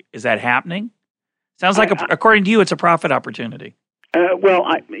directly. Is that happening? Sounds like, according to you, it's a profit opportunity. Well,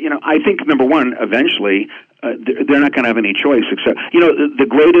 I think, number one, eventually they're not going to have any choice except, the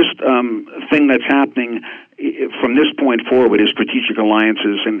greatest thing that's happening from this point forward is strategic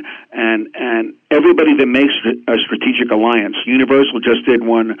alliances, and everybody that makes a strategic alliance. Universal just did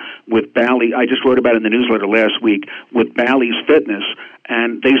one with Bally. I just wrote about it in the newsletter last week with Bally's Fitness,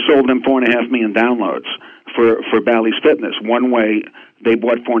 and they sold them 4.5 million downloads for Bally's Fitness. One way, they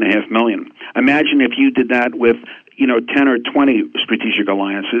bought 4.5 million. Imagine if you did that with 10 or 20 strategic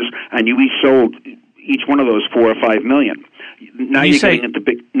alliances, and you each sold each one of those 4 or 5 million. Now you're getting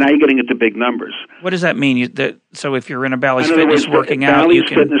into big numbers. What does that mean? So if you're in a Bally's in other Fitness words, working out, Bally's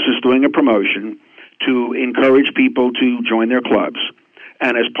Fitness is doing a promotion to encourage people to join their clubs.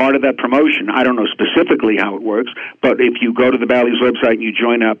 And as part of that promotion, I don't know specifically how it works, but if you go to the Bally's website and you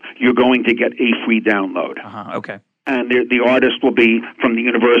join up, you're going to get a free download. Okay. And the artist will be from the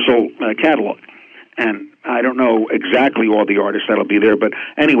Universal catalog. And I don't know exactly all the artists that'll be there, but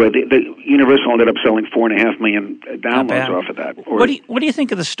anyway, the Universal ended up selling 4.5 million downloads off of that. What do you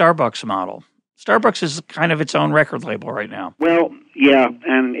think of the Starbucks model? Starbucks is kind of its own record label right now. Well, yeah,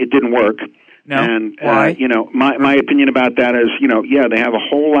 and it didn't work. No, and why? My opinion about that is, they have a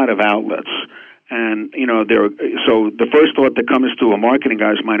whole lot of outlets. And, so the first thought that comes to a marketing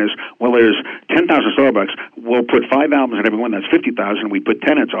guy's mind is, well, there's 10,000 Starbucks. We'll put 5 albums in every one. That's 50,000. We put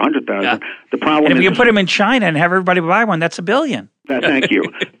 10, it's 100,000. Yeah. The problem is, if you put them in China and have everybody buy one, that's $1 billion. Thank you.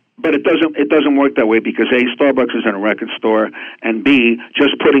 But it doesn't work that way because A, Starbucks is in a record store, and B,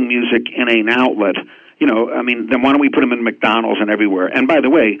 just putting music in an outlet, then why don't we put them in McDonald's and everywhere? And by the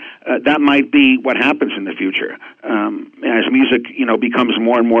way, that might be what happens in the future as music, becomes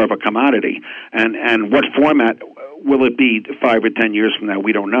more and more of a commodity. And what format will it be 5 or 10 years from now?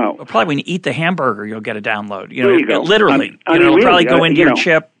 We don't know. Well, probably when you eat the hamburger, you'll get a download. There you go. Literally. It'll really, probably go into your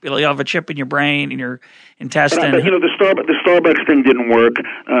chip. You'll have a chip in your brain, in your intestine. But the Starbucks thing didn't work.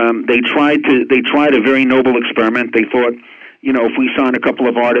 They tried a very noble experiment. They thought, if we sign a couple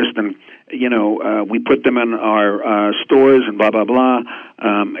of artists and we put them in our stores and blah, blah, blah.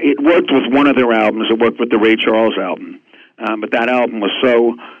 It worked with one of their albums. It worked with the Ray Charles album. But that album was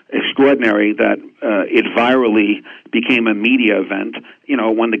so extraordinary that it virally became a media event,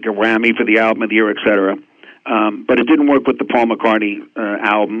 won the Grammy for the album of the year, et cetera. But it didn't work with the Paul McCartney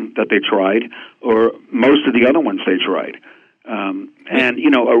album that they tried, or most of the other ones they tried.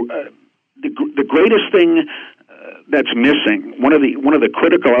 The greatest thing that's missing, one of the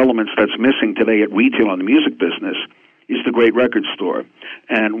critical elements that's missing today at retail in the music business is the great record store.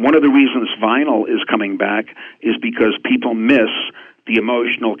 And one of the reasons vinyl is coming back is because people miss the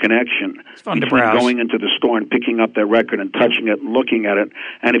emotional connection between going into the store and picking up that record and touching it and looking at it.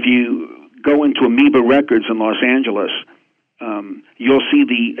 And if you go into Amoeba Records in Los Angeles, you'll see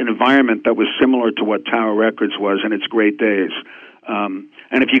the environment that was similar to what Tower Records was in its great days.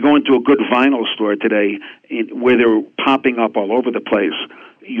 And if you go into a good vinyl store today, where they're popping up all over the place,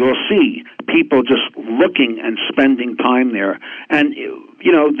 you'll see people just looking and spending time there. And,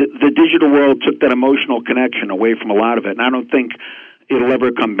 the digital world took that emotional connection away from a lot of it. And I don't think it'll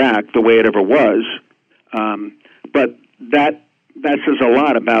ever come back the way it ever was. But that says a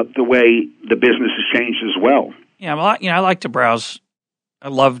lot about the way the business has changed as well. Yeah, well, I like to browse. I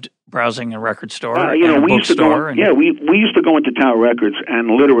loved browsing a record store, and a we used to bookstore. We used to go into Tower Records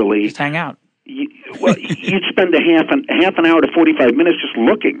and literally just hang out. You'd spend a half an hour to 45 minutes just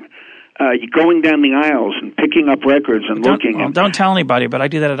looking. You're going down the aisles and picking up records and looking. Well, don't tell anybody, but I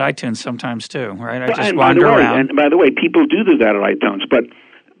do that at iTunes sometimes too, right? I just wander around. And by the way, people do that at iTunes, but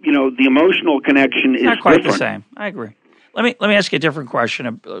the emotional connection is not quite different. The same. I agree. Let me ask you a different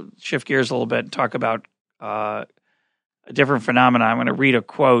question. Shift gears a little bit and talk about a different phenomenon. I'm going to read a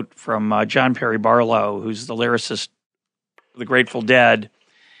quote from John Perry Barlow, who's the lyricist of the Grateful Dead,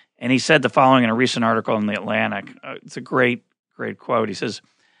 and he said the following in a recent article in The Atlantic. It's a great quote. He says,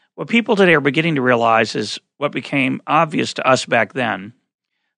 "What people today are beginning to realize is what became obvious to us back then.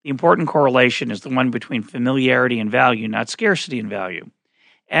 The important correlation is the one between familiarity and value, not scarcity and value.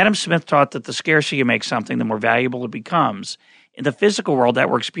 Adam Smith taught that the scarcer you make something, the more valuable it becomes. In the physical world, that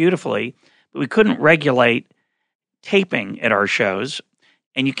works beautifully, but we couldn't regulate taping at our shows,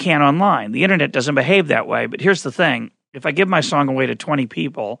 and you can't online. The internet doesn't behave that way, but here's the thing. If I give my song away to 20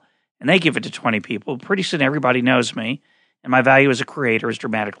 people, and they give it to 20 people, pretty soon everybody knows me, and my value as a creator is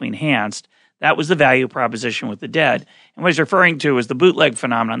dramatically enhanced. That was the value proposition with the Dead." And what he's referring to is the bootleg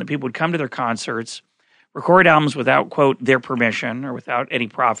phenomenon, that people would come to their concerts, record albums without, quote, their permission or without any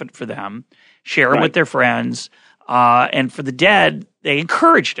profit for them, share them with their friends. And for the Dead, they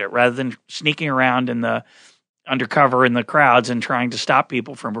encouraged it rather than sneaking around in the undercover in the crowds and trying to stop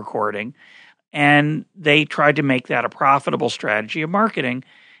people from recording. And they tried to make that a profitable strategy of marketing.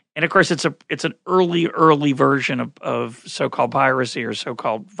 And of course, it's an early version of so-called piracy or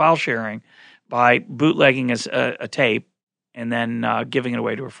so-called file sharing by bootlegging a tape and then giving it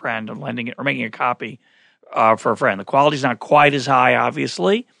away to a friend and lending it or making a copy for a friend. The quality's not quite as high,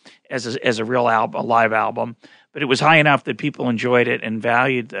 obviously, as a real album, a live album, but it was high enough that people enjoyed it and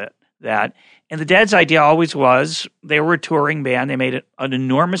valued that. And the Dead's idea always was they were a touring band. They made an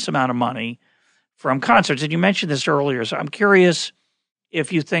enormous amount of money from concerts. And you mentioned this earlier, so I'm curious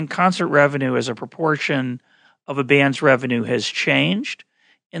if you think concert revenue as a proportion of a band's revenue has changed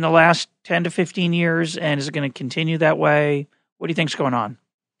in the last 10 to 15 years, and is it going to continue that way? What do you think's going on?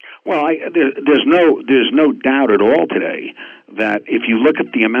 Well, there's no doubt at all today that if you look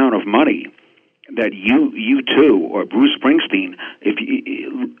at the amount of money that U2 or Bruce Springsteen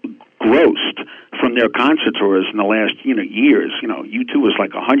grossed from their concert tours in the last years, U2 was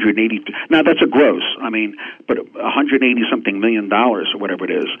like 180. Now that's a gross, but 180 something $1 million or whatever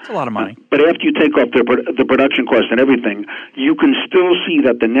it is. It's a lot of money. But after you take off the production cost and everything, you can still see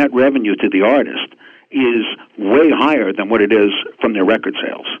that the net revenue to the artist is way higher than what it is from their record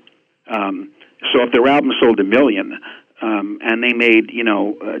sales. So if their album sold 1 million and they made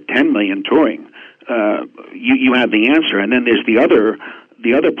 10 million touring, you have the answer. And then there's the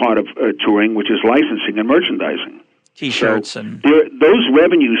other part of touring, which is licensing and merchandising. T-shirts so and those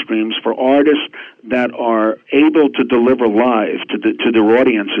revenue streams for artists that are able to deliver live to their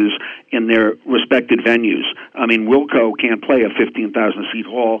audiences in their respected venues. Wilco can't play a 15,000 seat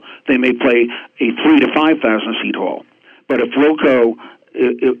hall; they may play a 3,000 to 5,000 seat hall. But if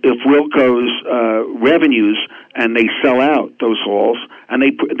Wilco's revenues and they sell out those halls, and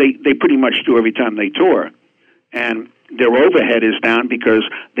they pretty much do every time they tour, and their overhead is down because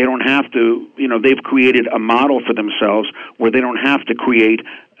they don't have to, they've created a model for themselves where they don't have to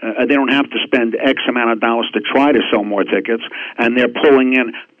they don't have to spend X amount of dollars to try to sell more tickets, and they're pulling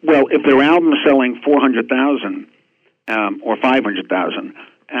in, well, if their album is selling 400,000 or 500,000,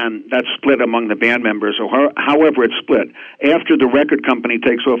 and that's split among the band members, or however it's split, after the record company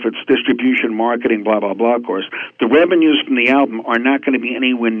takes off its distribution, marketing, blah, blah, blah, of course, the revenues from the album are not going to be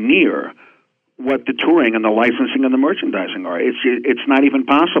anywhere near what the touring and the licensing and the merchandising are. It's not even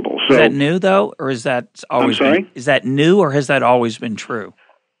possible. So, is that new though, or is that always? I'm sorry? Is that new, or has that always been true?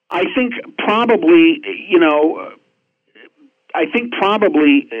 I think probably.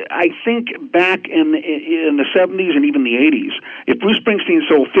 I think back in the 70s and even the 80s, if Bruce Springsteen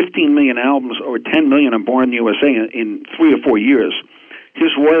sold 15 million albums or 10 million on Born in the USA in 3 or 4 years,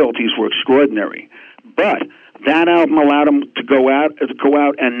 his royalties were extraordinary. But that album allowed him to go out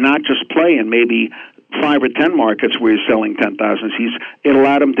and not just play in maybe 5 or 10 markets where he's selling 10,000 seats. It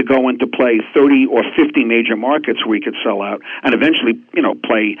allowed him to go into play 30 or 50 major markets where he could sell out, and eventually,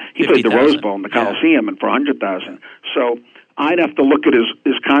 play. He played the Rose Bowl and the Coliseum, and for 100,000. So I'd have to look at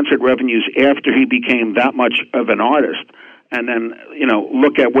his concert revenues after he became that much of an artist, and then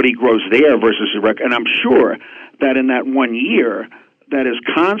look at what he grows there versus his record. And I'm sure that in that 1 year, that his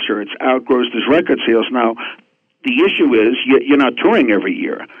concerts outgrows his record sales. Now, the issue is you're not touring every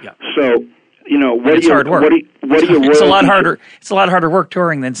year, so it's hard work. What are your it's a lot harder. It's a lot harder work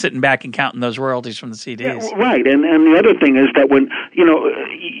touring than sitting back and counting those royalties from the CDs. Yeah, right, and the other thing is that when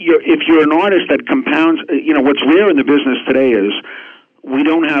if you're an artist that compounds, what's rare in the business today is we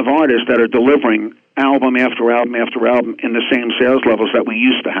don't have artists that are delivering album after album after album in the same sales levels that we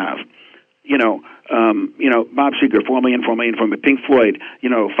used to have. Bob Seger, 4 million from Pink Floyd,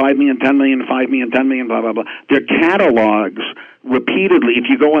 5 million, 10 million, 5 million, 10 million, blah, blah, blah. Their catalogs repeatedly, if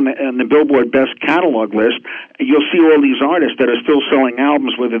you go on the Billboard Best Catalog list, you'll see all these artists that are still selling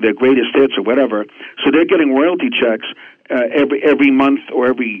albums, whether they're greatest hits or whatever. So they're getting royalty checks every month or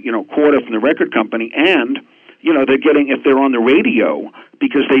every quarter from the record company, and they're getting, if they're on the radio,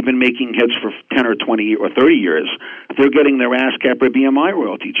 because they've been making hits for 10 or 20 or 30 years, they're getting their ASCAP or BMI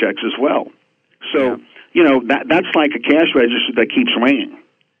royalty checks as well. So, that's like a cash register that keeps ringing.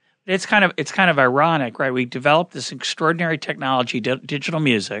 It's kind of ironic, right? We developed this extraordinary technology, digital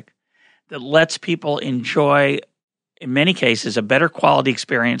music, that lets people enjoy, in many cases, a better quality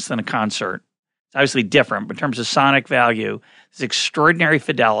experience than a concert. It's obviously different, but in terms of sonic value, this extraordinary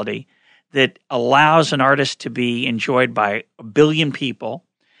fidelity that allows an artist to be enjoyed by 1 billion people.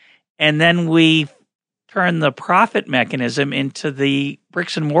 And then we turn the profit mechanism into the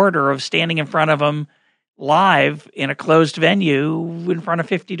bricks and mortar of standing in front of them live in a closed venue in front of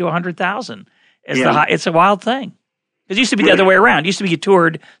 50 to 100,000. It's a wild thing. It used to be the other way around. It used to be you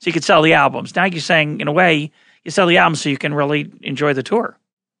toured so you could sell the albums. Now you're saying, in a way, you sell the albums so you can really enjoy the tour.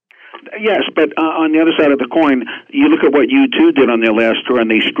 Yes, but on the other side of the coin, you look at what U2 did on their last tour,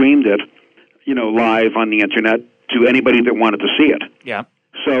 and they streamed it, live on the internet to anybody that wanted to see it. Yeah.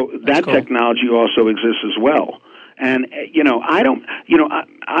 So that cool. Technology also exists as well. And I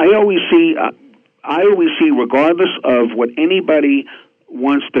always see, regardless of what anybody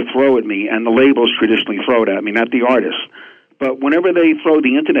wants to throw at me, and the labels traditionally throw it at me, not the artists, but whenever they throw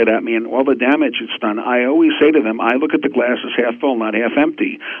the internet at me and all the damage it's done, I always say to them, I look at the glass as half full, not half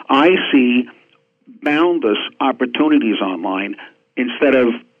empty. I see boundless opportunities online instead of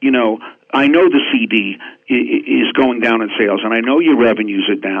I know the CD is going down in sales, and I know your revenues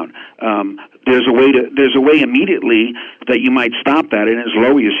are down. There's a way immediately that you might stop that, and is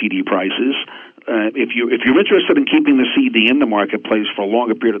lower your CD prices. If you're interested in keeping the CD in the marketplace for a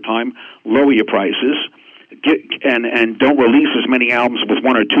longer period of time, lower your prices. And don't release as many albums with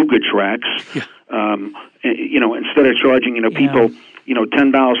one or two good tracks. Yeah. Instead of charging people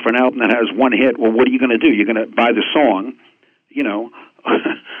 $10 for an album that has one hit. Well, what are you going to do? You're going to buy the song,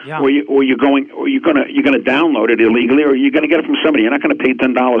 yeah. or you're going to download it illegally, or you're going to get it from somebody. You're not going to pay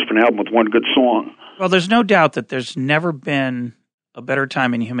 $10 for an album with one good song. Well, there's no doubt that there's never been a better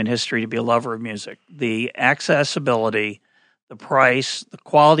time in human history to be a lover of music. The accessibility, the price, the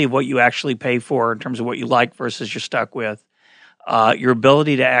quality of what you actually pay for in terms of what you like versus you're stuck with, your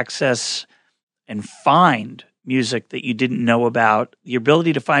ability to access and find music that you didn't know about, your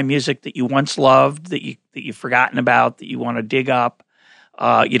ability to find music that you once loved, that you've forgotten about, that you want to dig up.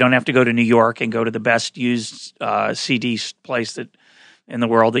 You don't have to go to New York and go to the best used CD place that in the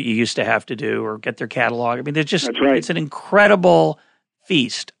world that you used to have to do, or get their catalog. I mean, there's just, That's right. It's an incredible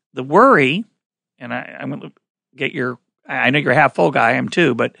feast. The worry, and I'm going to get your, I know you're a half full guy, I am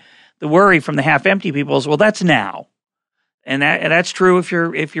too, but the worry from the half empty people is, well, that's now. And that's true if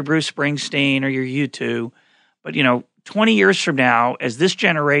you're Bruce Springsteen or you're U2. But, 20 years from now, as this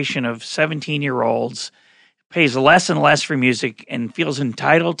generation of 17-year-olds pays less and less for music and feels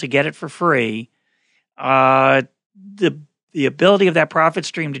entitled to get it for free, the ability of that profit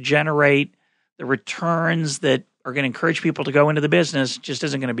stream to generate the returns that are going to encourage people to go into the business just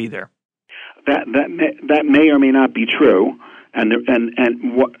isn't going to be there. That may or may not be true, and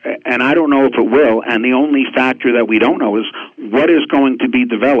I don't know if it will. And the only factor that we don't know is what is going to be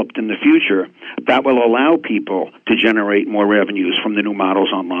developed in the future that will allow people to generate more revenues from the new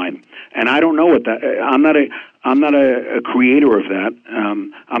models online. And I don't know what that. I'm not a creator of that.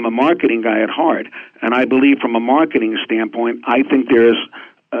 I'm a marketing guy at heart, and I believe from a marketing standpoint, I think there's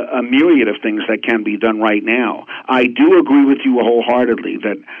a myriad of things that can be done right now. I do agree with you wholeheartedly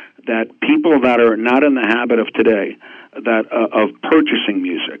that people that are not in the habit of today of purchasing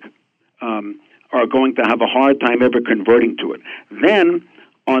music are going to have a hard time ever converting to it. Then,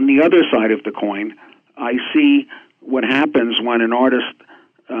 on the other side of the coin, I see what happens when an artist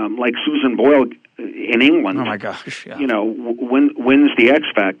like Susan Boyle in England, oh my gosh, yeah. Wins the X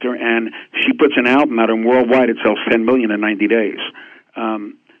Factor, and she puts an album out, and worldwide it sells 10 million in 90 days.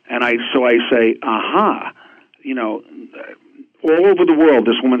 And I say, aha, all over the world,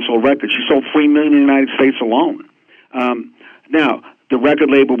 this woman sold records. She sold 3 million in the United States alone. Now, the record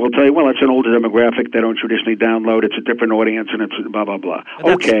label will tell you, well, it's an older demographic. They don't traditionally download. It's a different audience, and it's blah, blah, blah.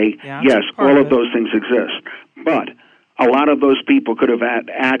 Okay, yes, all of those things exist. But a lot of those people could have had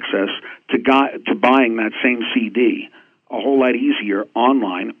access to buying that same CD a whole lot easier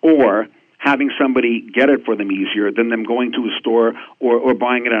online, or having somebody get it for them easier than them going to a store or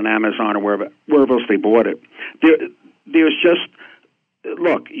buying it on Amazon or wherever else they bought it. There's just,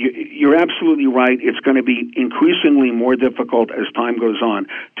 look, you're absolutely right. It's going to be increasingly more difficult as time goes on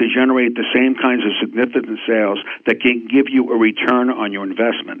to generate the same kinds of significant sales that can give you a return on your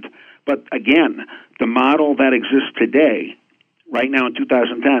investment. But again, the model that exists today, right now in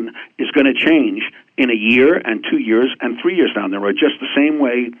 2010, is going to change in a year and 2 years and 3 years down the road, just the same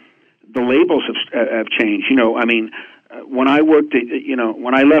way the labels have changed. When I worked,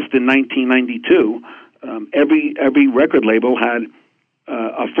 when I left in 1992, every record label had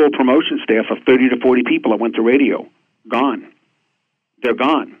a full promotion staff of 30 to 40 people that went to radio. Gone. They're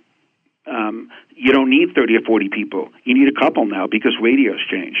gone. You don't need 30 or 40 people. You need a couple now because radio's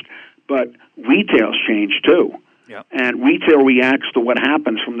changed. But retail's changed too. Yep. And retail reacts to what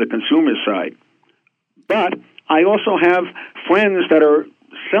happens from the consumer side. But I also have friends that are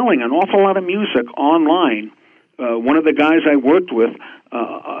selling an awful lot of music online. One of the guys I worked with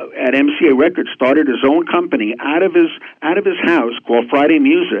at MCA Records started his own company out of his house called Friday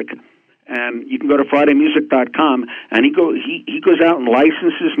Music, and you can go to FridayMusic.com, and he goes out and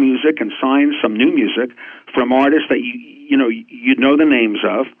licenses music and signs some new music from artists that you'd know the names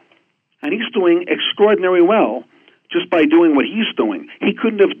of, and he's doing extraordinarily well just by doing what he's doing. He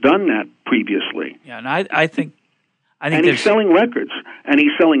couldn't have done that previously. Yeah, and I think and he's selling records, and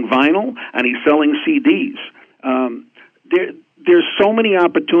he's selling vinyl, and he's selling CDs. There's so many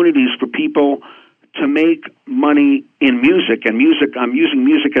opportunities for people to make money in music, and I'm using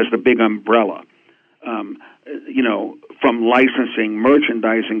music as the big umbrella. From licensing,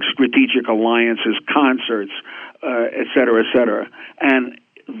 merchandising, strategic alliances, concerts, et cetera, et cetera. And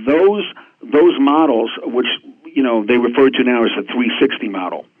those models, which they refer to now as the 360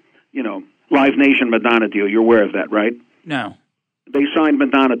 model. Live Nation Madonna deal. You're aware of that, right? No. they signed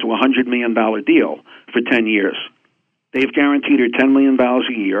Madonna to a $100 million deal for 10 years. They've guaranteed her $10 million a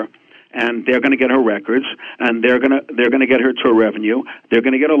year, and they're going to get her records, and they're going to get her tour revenue, they're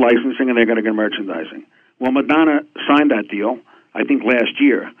going to get her licensing, and they're going to get merchandising. Well, Madonna signed that deal, I think, last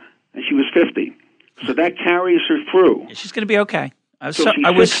year, and she was 50. So that carries her through. Yeah, she's going to be okay. I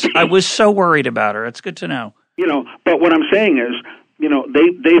was so worried about her. It's good to know. But what I'm saying is,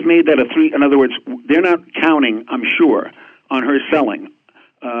 they've made that a three. In other words, they're not counting, I'm sure, on her selling,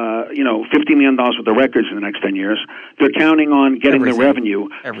 $50 million worth of records in the next 10 years. They're counting on getting the revenue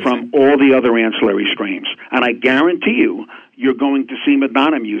from all the other ancillary streams. And I guarantee you're going to see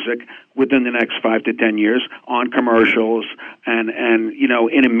Madonna music within the next 5 to 10 years on commercials and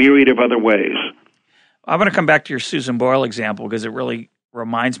in a myriad of other ways. I'm going to come back to your Susan Boyle example because it really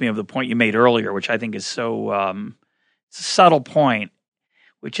reminds me of the point you made earlier, which I think is so it's a subtle point,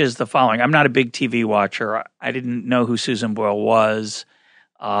 which is the following. I'm not a big TV watcher. I didn't know who Susan Boyle was.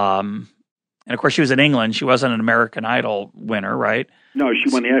 And, of course, she was in England. She wasn't an American Idol winner, right? No,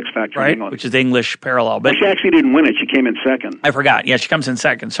 she won the X Factor right? in England. Which is the English parallel. But she actually didn't win it. She came in second. I forgot. Yeah, she comes in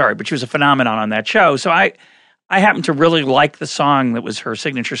second. Sorry. But she was a phenomenon on that show. So I happen to really like the song that was her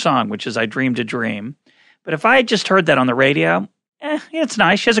signature song, which is I Dreamed a Dream. But if I had just heard that on the radio, it's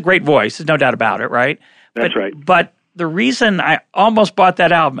nice. She has a great voice. There's no doubt about it, right? That's right. But the reason I almost bought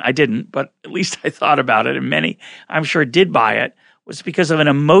that album, I didn't, but at least I thought about it, and many, I'm sure, did buy it, was because of an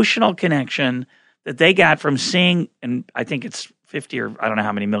emotional connection that they got from seeing, and I think it's 50 or I don't know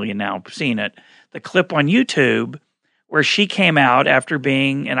how many million now seeing it, the clip on YouTube where she came out after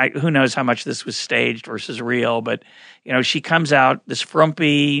being, and who knows how much this was staged versus real, but she comes out this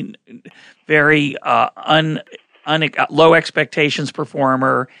frumpy, very low expectations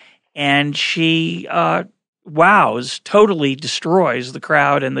performer, and she totally destroys the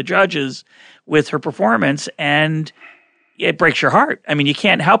crowd and the judges with her performance, and it breaks your heart. I mean, you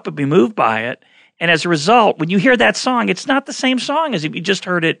can't help but be moved by it. And as a result, when you hear that song, it's not the same song as if you just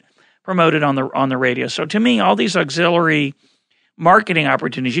heard it promoted on the radio. So to me, all these auxiliary marketing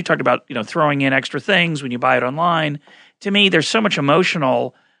opportunities, you talked about, throwing in extra things when you buy it online. To me, there's so much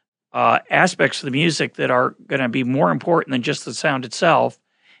emotional aspects of the music that are going to be more important than just the sound itself.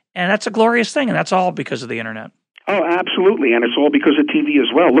 And that's a glorious thing, and that's all because of the internet. Oh, absolutely, and it's all because of TV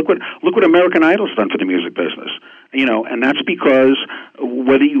as well. Look what American Idol's done for the music business, and that's because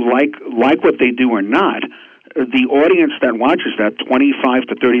whether you like what they do or not, the audience that watches that, 25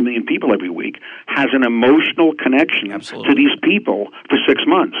 to 30 million people every week, has an emotional connection to these people for 6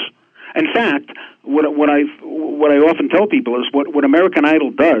 months. In fact, what I often tell people is what American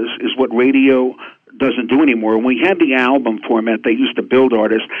Idol does is what radio doesn't do anymore. When we had the album format, they used to build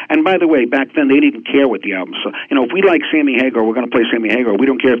artists. And by the way, back then they didn't care what the album. So, if we like Sammy Hagar, we're going to play Sammy Hagar. We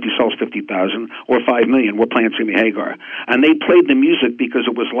don't care if he sells 50,000 or 5 million. We're playing Sammy Hagar. And they played the music because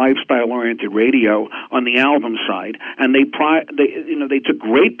it was lifestyle-oriented radio on the album side. And they took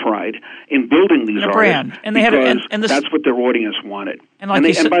great pride in building these artists brand. And they that's what their audience wanted. And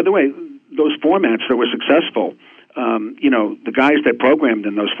by the way, those formats that were successful. The guys that programmed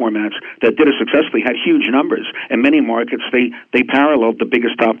in those formats that did it successfully had huge numbers. In many markets, they paralleled the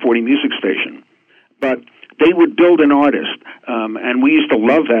biggest top 40 music station. But they would build an artist, and we used to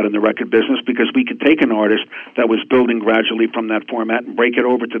love that in the record business because we could take an artist that was building gradually from that format and break it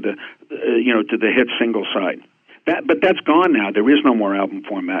over to the, to the hit single side. But that's gone now. There is no more album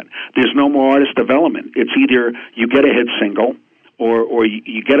format. There's no more artist development. It's either you get a hit single or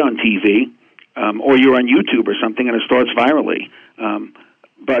you get on TV. Or you're on YouTube or something and it starts virally.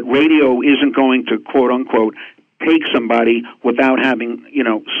 But radio isn't going to, quote unquote, take somebody without having,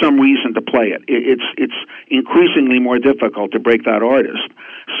 some reason to play it. It's increasingly more difficult to break that artist.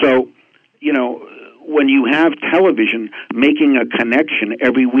 So, when you have television making a connection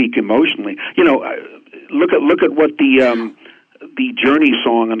every week emotionally, look at what the Journey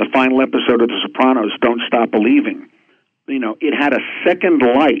song on the final episode of The Sopranos, Don't Stop Believing. It had a second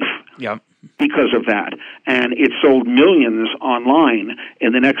life. Yep. Because of that, and it sold millions online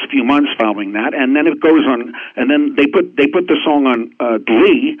in the next few months following that, and then it goes on, and then they put the song on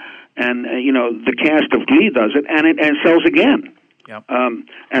Glee, and the cast of Glee does it, and it sells again. Yep.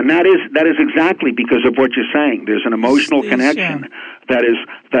 And that is exactly because of what you're saying. There's an emotional connection that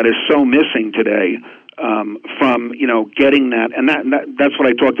is so missing today. From getting that, and that's what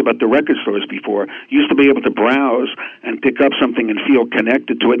I talked about the record stores before. You used to be able to browse and pick up something and feel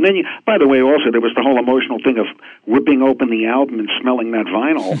connected to it. And then, by the way, also there was the whole emotional thing of ripping open the album and smelling that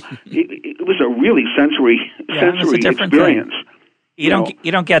vinyl. it was a really sensory experience. You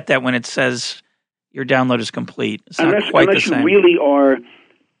don't get that when it says your download is complete. It's not quite the same.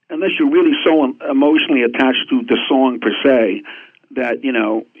 Unless you're really so emotionally attached to the song per se. that,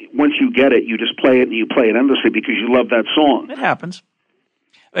 once you get it, you just play it and you play it endlessly because you love that song. It happens.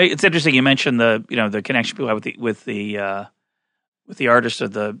 It's interesting you mentioned the connection people have with the artist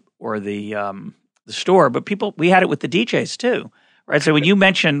the store, but we had it with the DJs too, right? So when you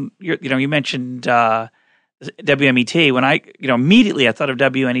mentioned WMET, when I immediately I thought of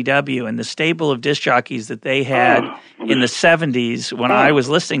WNEW and the stable of disc jockeys that they had in the 70s when I was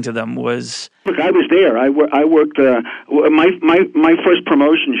listening to them was. Look, I was there. I worked my first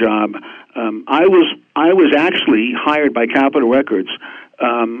promotion job. I was actually hired by Capitol Records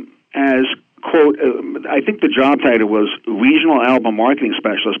as, quote, I think the job title was Regional Album Marketing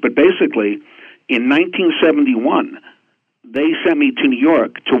Specialist, but basically in 1971, they sent me to New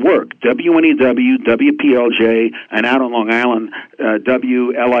York to work, WNEW, WPLJ, and out on Long Island,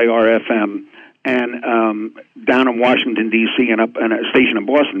 WLIR-FM, and down in Washington, D.C., and up in a station in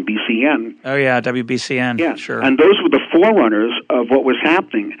Boston, BCN. Oh, yeah, WBCN. Yeah, sure. And those were the forerunners of what was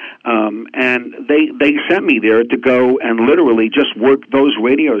happening. And they sent me there to go and literally just work those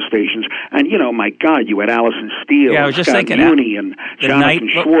radio stations. And, my God, you had Allison Steele, I was just Scott thinking, Muni, and Jonathan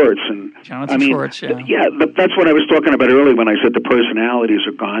Schwartz. And Schwartz, yeah. Yeah, that's what I was talking about earlier when I said the personalities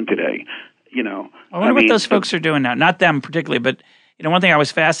are gone today. I wonder what those folks are doing now. Not them particularly, but one thing that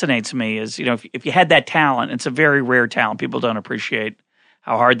always fascinates me is, if you had that talent, it's a very rare talent. People don't appreciate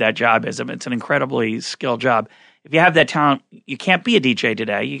how hard that job is. I mean, it's an incredibly skilled job. If you have that talent, you can't be a DJ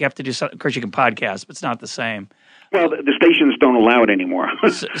today. You have to do something. Of course, you can podcast, but it's not the same. Well, the stations don't allow it anymore.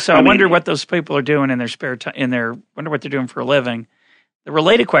 So I wonder what those people are doing in their spare time. Wonder what they're doing for a living. The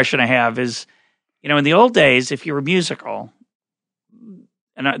related question I have is, in the old days, if you were musical,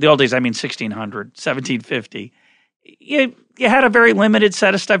 and the old days I mean 1600, 1750. You had a very limited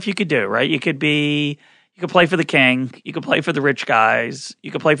set of stuff you could do, right? You could play for the king, you could play for the rich guys, you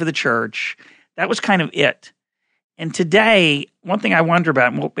could play for the church. That was kind of it. And today, one thing I wonder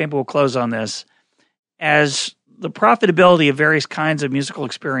about, and maybe we'll close on this, as the profitability of various kinds of musical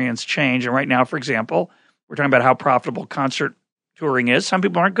experience change, and right now, for example, we're talking about how profitable concert touring is. Some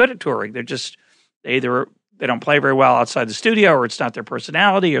people aren't good at touring. They're just, they don't play very well outside the studio, or it's not their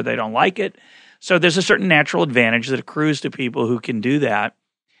personality, or they don't like it. So there's a certain natural advantage that accrues to people who can do that.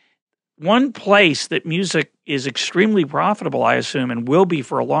 One place that music is extremely profitable, I assume, and will be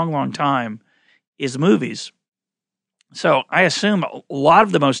for a long, long time, is movies. So I assume a lot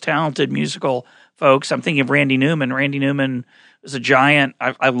of the most talented musical folks, I'm thinking of Randy Newman. Randy Newman was a giant.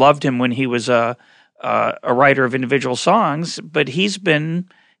 I loved him when he was a writer of individual songs, but he doesn't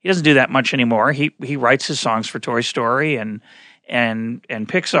do that much anymore. He writes his songs for Toy Story and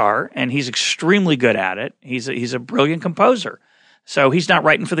Pixar, and he's extremely good at it. He's a brilliant composer. So he's not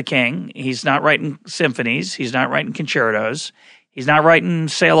writing for the king. He's not writing symphonies. He's not writing concertos. He's not writing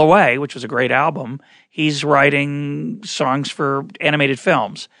Sail Away, which was a great album. He's writing songs for animated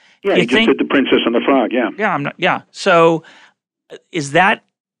films. Yeah, he just did The Princess and the Frog, yeah. Yeah. So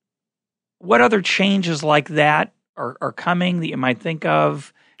what other changes like that are coming that you might think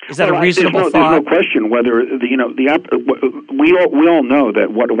of? Is that a reasonable thought? There's no question whether we all know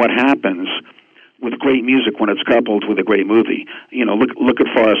that what happens with great music when it's coupled with a great movie. Look at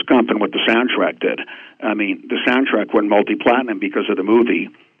Forrest Gump and what the soundtrack did. I mean, the soundtrack went multi-platinum because of the movie,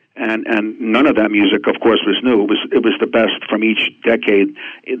 and none of that music, of course, was new. It was the best from each decade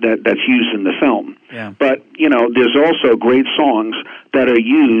that's used in the film. Yeah. But there's also great songs that are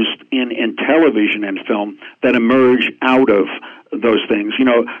used in television and film that emerge out of those things.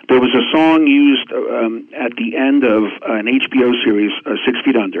 There was a song used at the end of an HBO series, 6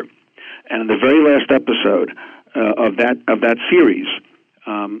 Feet Under, and in the very last episode of that series,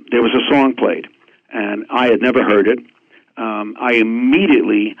 there was a song played, and I had never heard it. I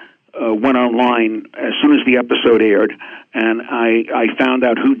immediately went online as soon as the episode aired, and I found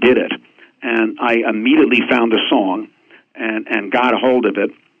out who did it, and I immediately found the song and got a hold of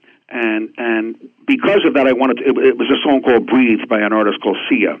it. And because of that, it was a song called "Breathe" by an artist called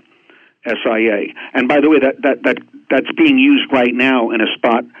Sia, S-I-A. And by the way, that's being used right now in a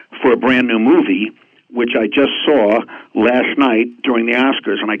spot for a brand new movie, which I just saw last night during the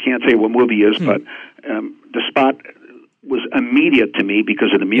Oscars. And I can't say what movie it is, but the spot was immediate to me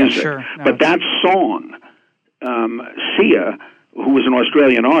because of the music. Yeah, sure. No, but that song, Sia, who was an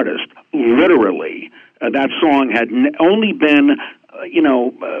Australian artist, literally, that song had only been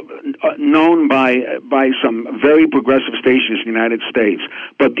known by some very progressive stations in the United States,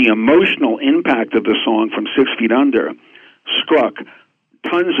 but the emotional impact of the song from 6 Feet Under struck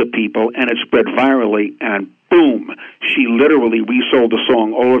tons of people, and it spread virally, and boom, she literally resold the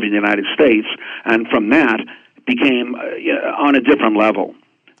song all over the United States, and from that became on a different level.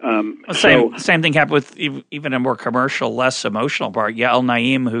 Same thing happened with even a more commercial, less emotional part. Yael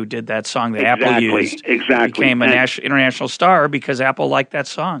Naim, who did that song that Apple used, became an international star because Apple liked that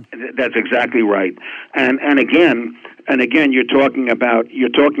song. That's exactly right. And again, you're talking about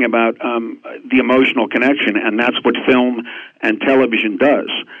the emotional connection, and that's what film and television does.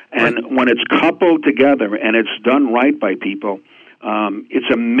 And when it's coupled together and it's done right by people,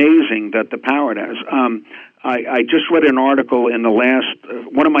 it's amazing that the power it has. I just read an article in the last,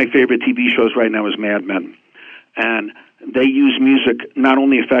 one of my favorite TV shows right now is Mad Men. And they use music not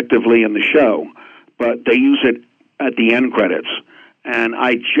only effectively in the show, but they use it at the end credits. And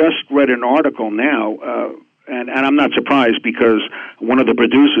I just read an article now, and I'm not surprised because one of the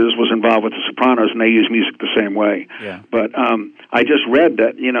producers was involved with The Sopranos, and they use music the same way. Yeah. But I just read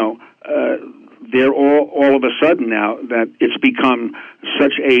that, they're all of a sudden now that it's become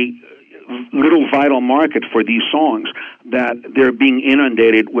such a little vital market for these songs that they're being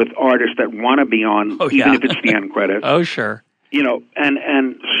inundated with artists that want to be on, even if it's the end credits. Oh, sure.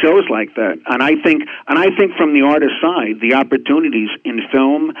 And shows like that. And I think from the artist side, the opportunities in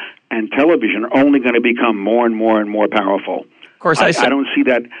film and television are only going to become more and more and more powerful. Of course, I don't see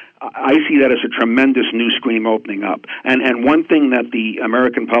that. I see that as a tremendous new stream opening up. And one thing that the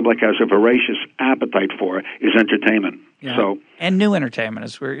American public has a voracious appetite for is entertainment. Yeah. So and new entertainment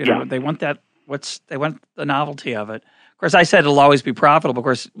is where they want that. They want the novelty of it. Of course, I said it'll always be profitable. Of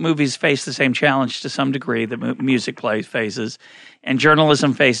course, movies face the same challenge to some degree that music faces, and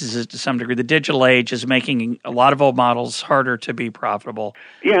journalism faces it to some degree. The digital age is making a lot of old models harder to be profitable.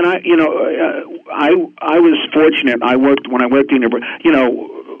 Yeah, and I was fortunate. When I worked in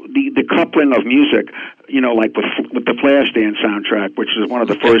the coupling of music, like with the Flashdance soundtrack, which is one of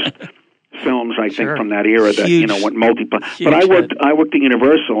the first films I think from that era that went multiplayer. But I worked at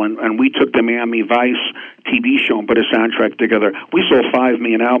Universal, and we took the Miami Vice TV show and put a soundtrack together. We sold 5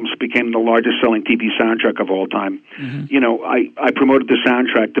 million albums, became the largest selling TV soundtrack of all time. Mm-hmm. I promoted the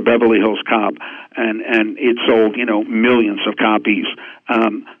soundtrack to Beverly Hills Cop, and it sold millions of copies.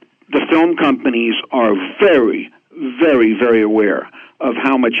 The film companies are very, very, very aware of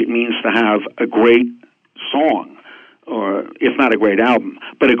how much it means to have a great song, or if not a great album,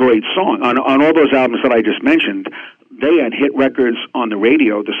 but a great song. On all those albums that I just mentioned, they had hit records on the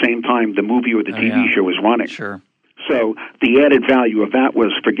radio the same time the movie or the TV show was running. Sure. So the added value of that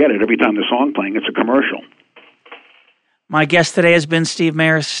was, forget it, every time the song playing, it's a commercial. My guest today has been Steve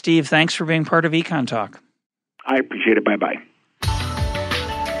Mayer. Steve, thanks for being part of Econ Talk. I appreciate it. Bye-bye.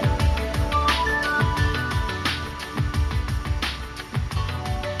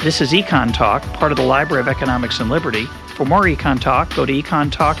 This is Econ Talk, part of the Library of Economics and Liberty. For more Econ Talk, go to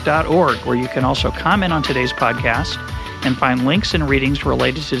econtalk.org, where you can also comment on today's podcast and find links and readings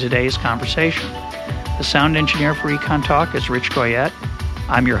related to today's conversation. The sound engineer for Econ Talk is Rich Goyette.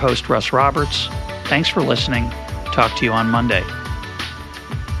 I'm your host, Russ Roberts. Thanks for listening. Talk to you on Monday.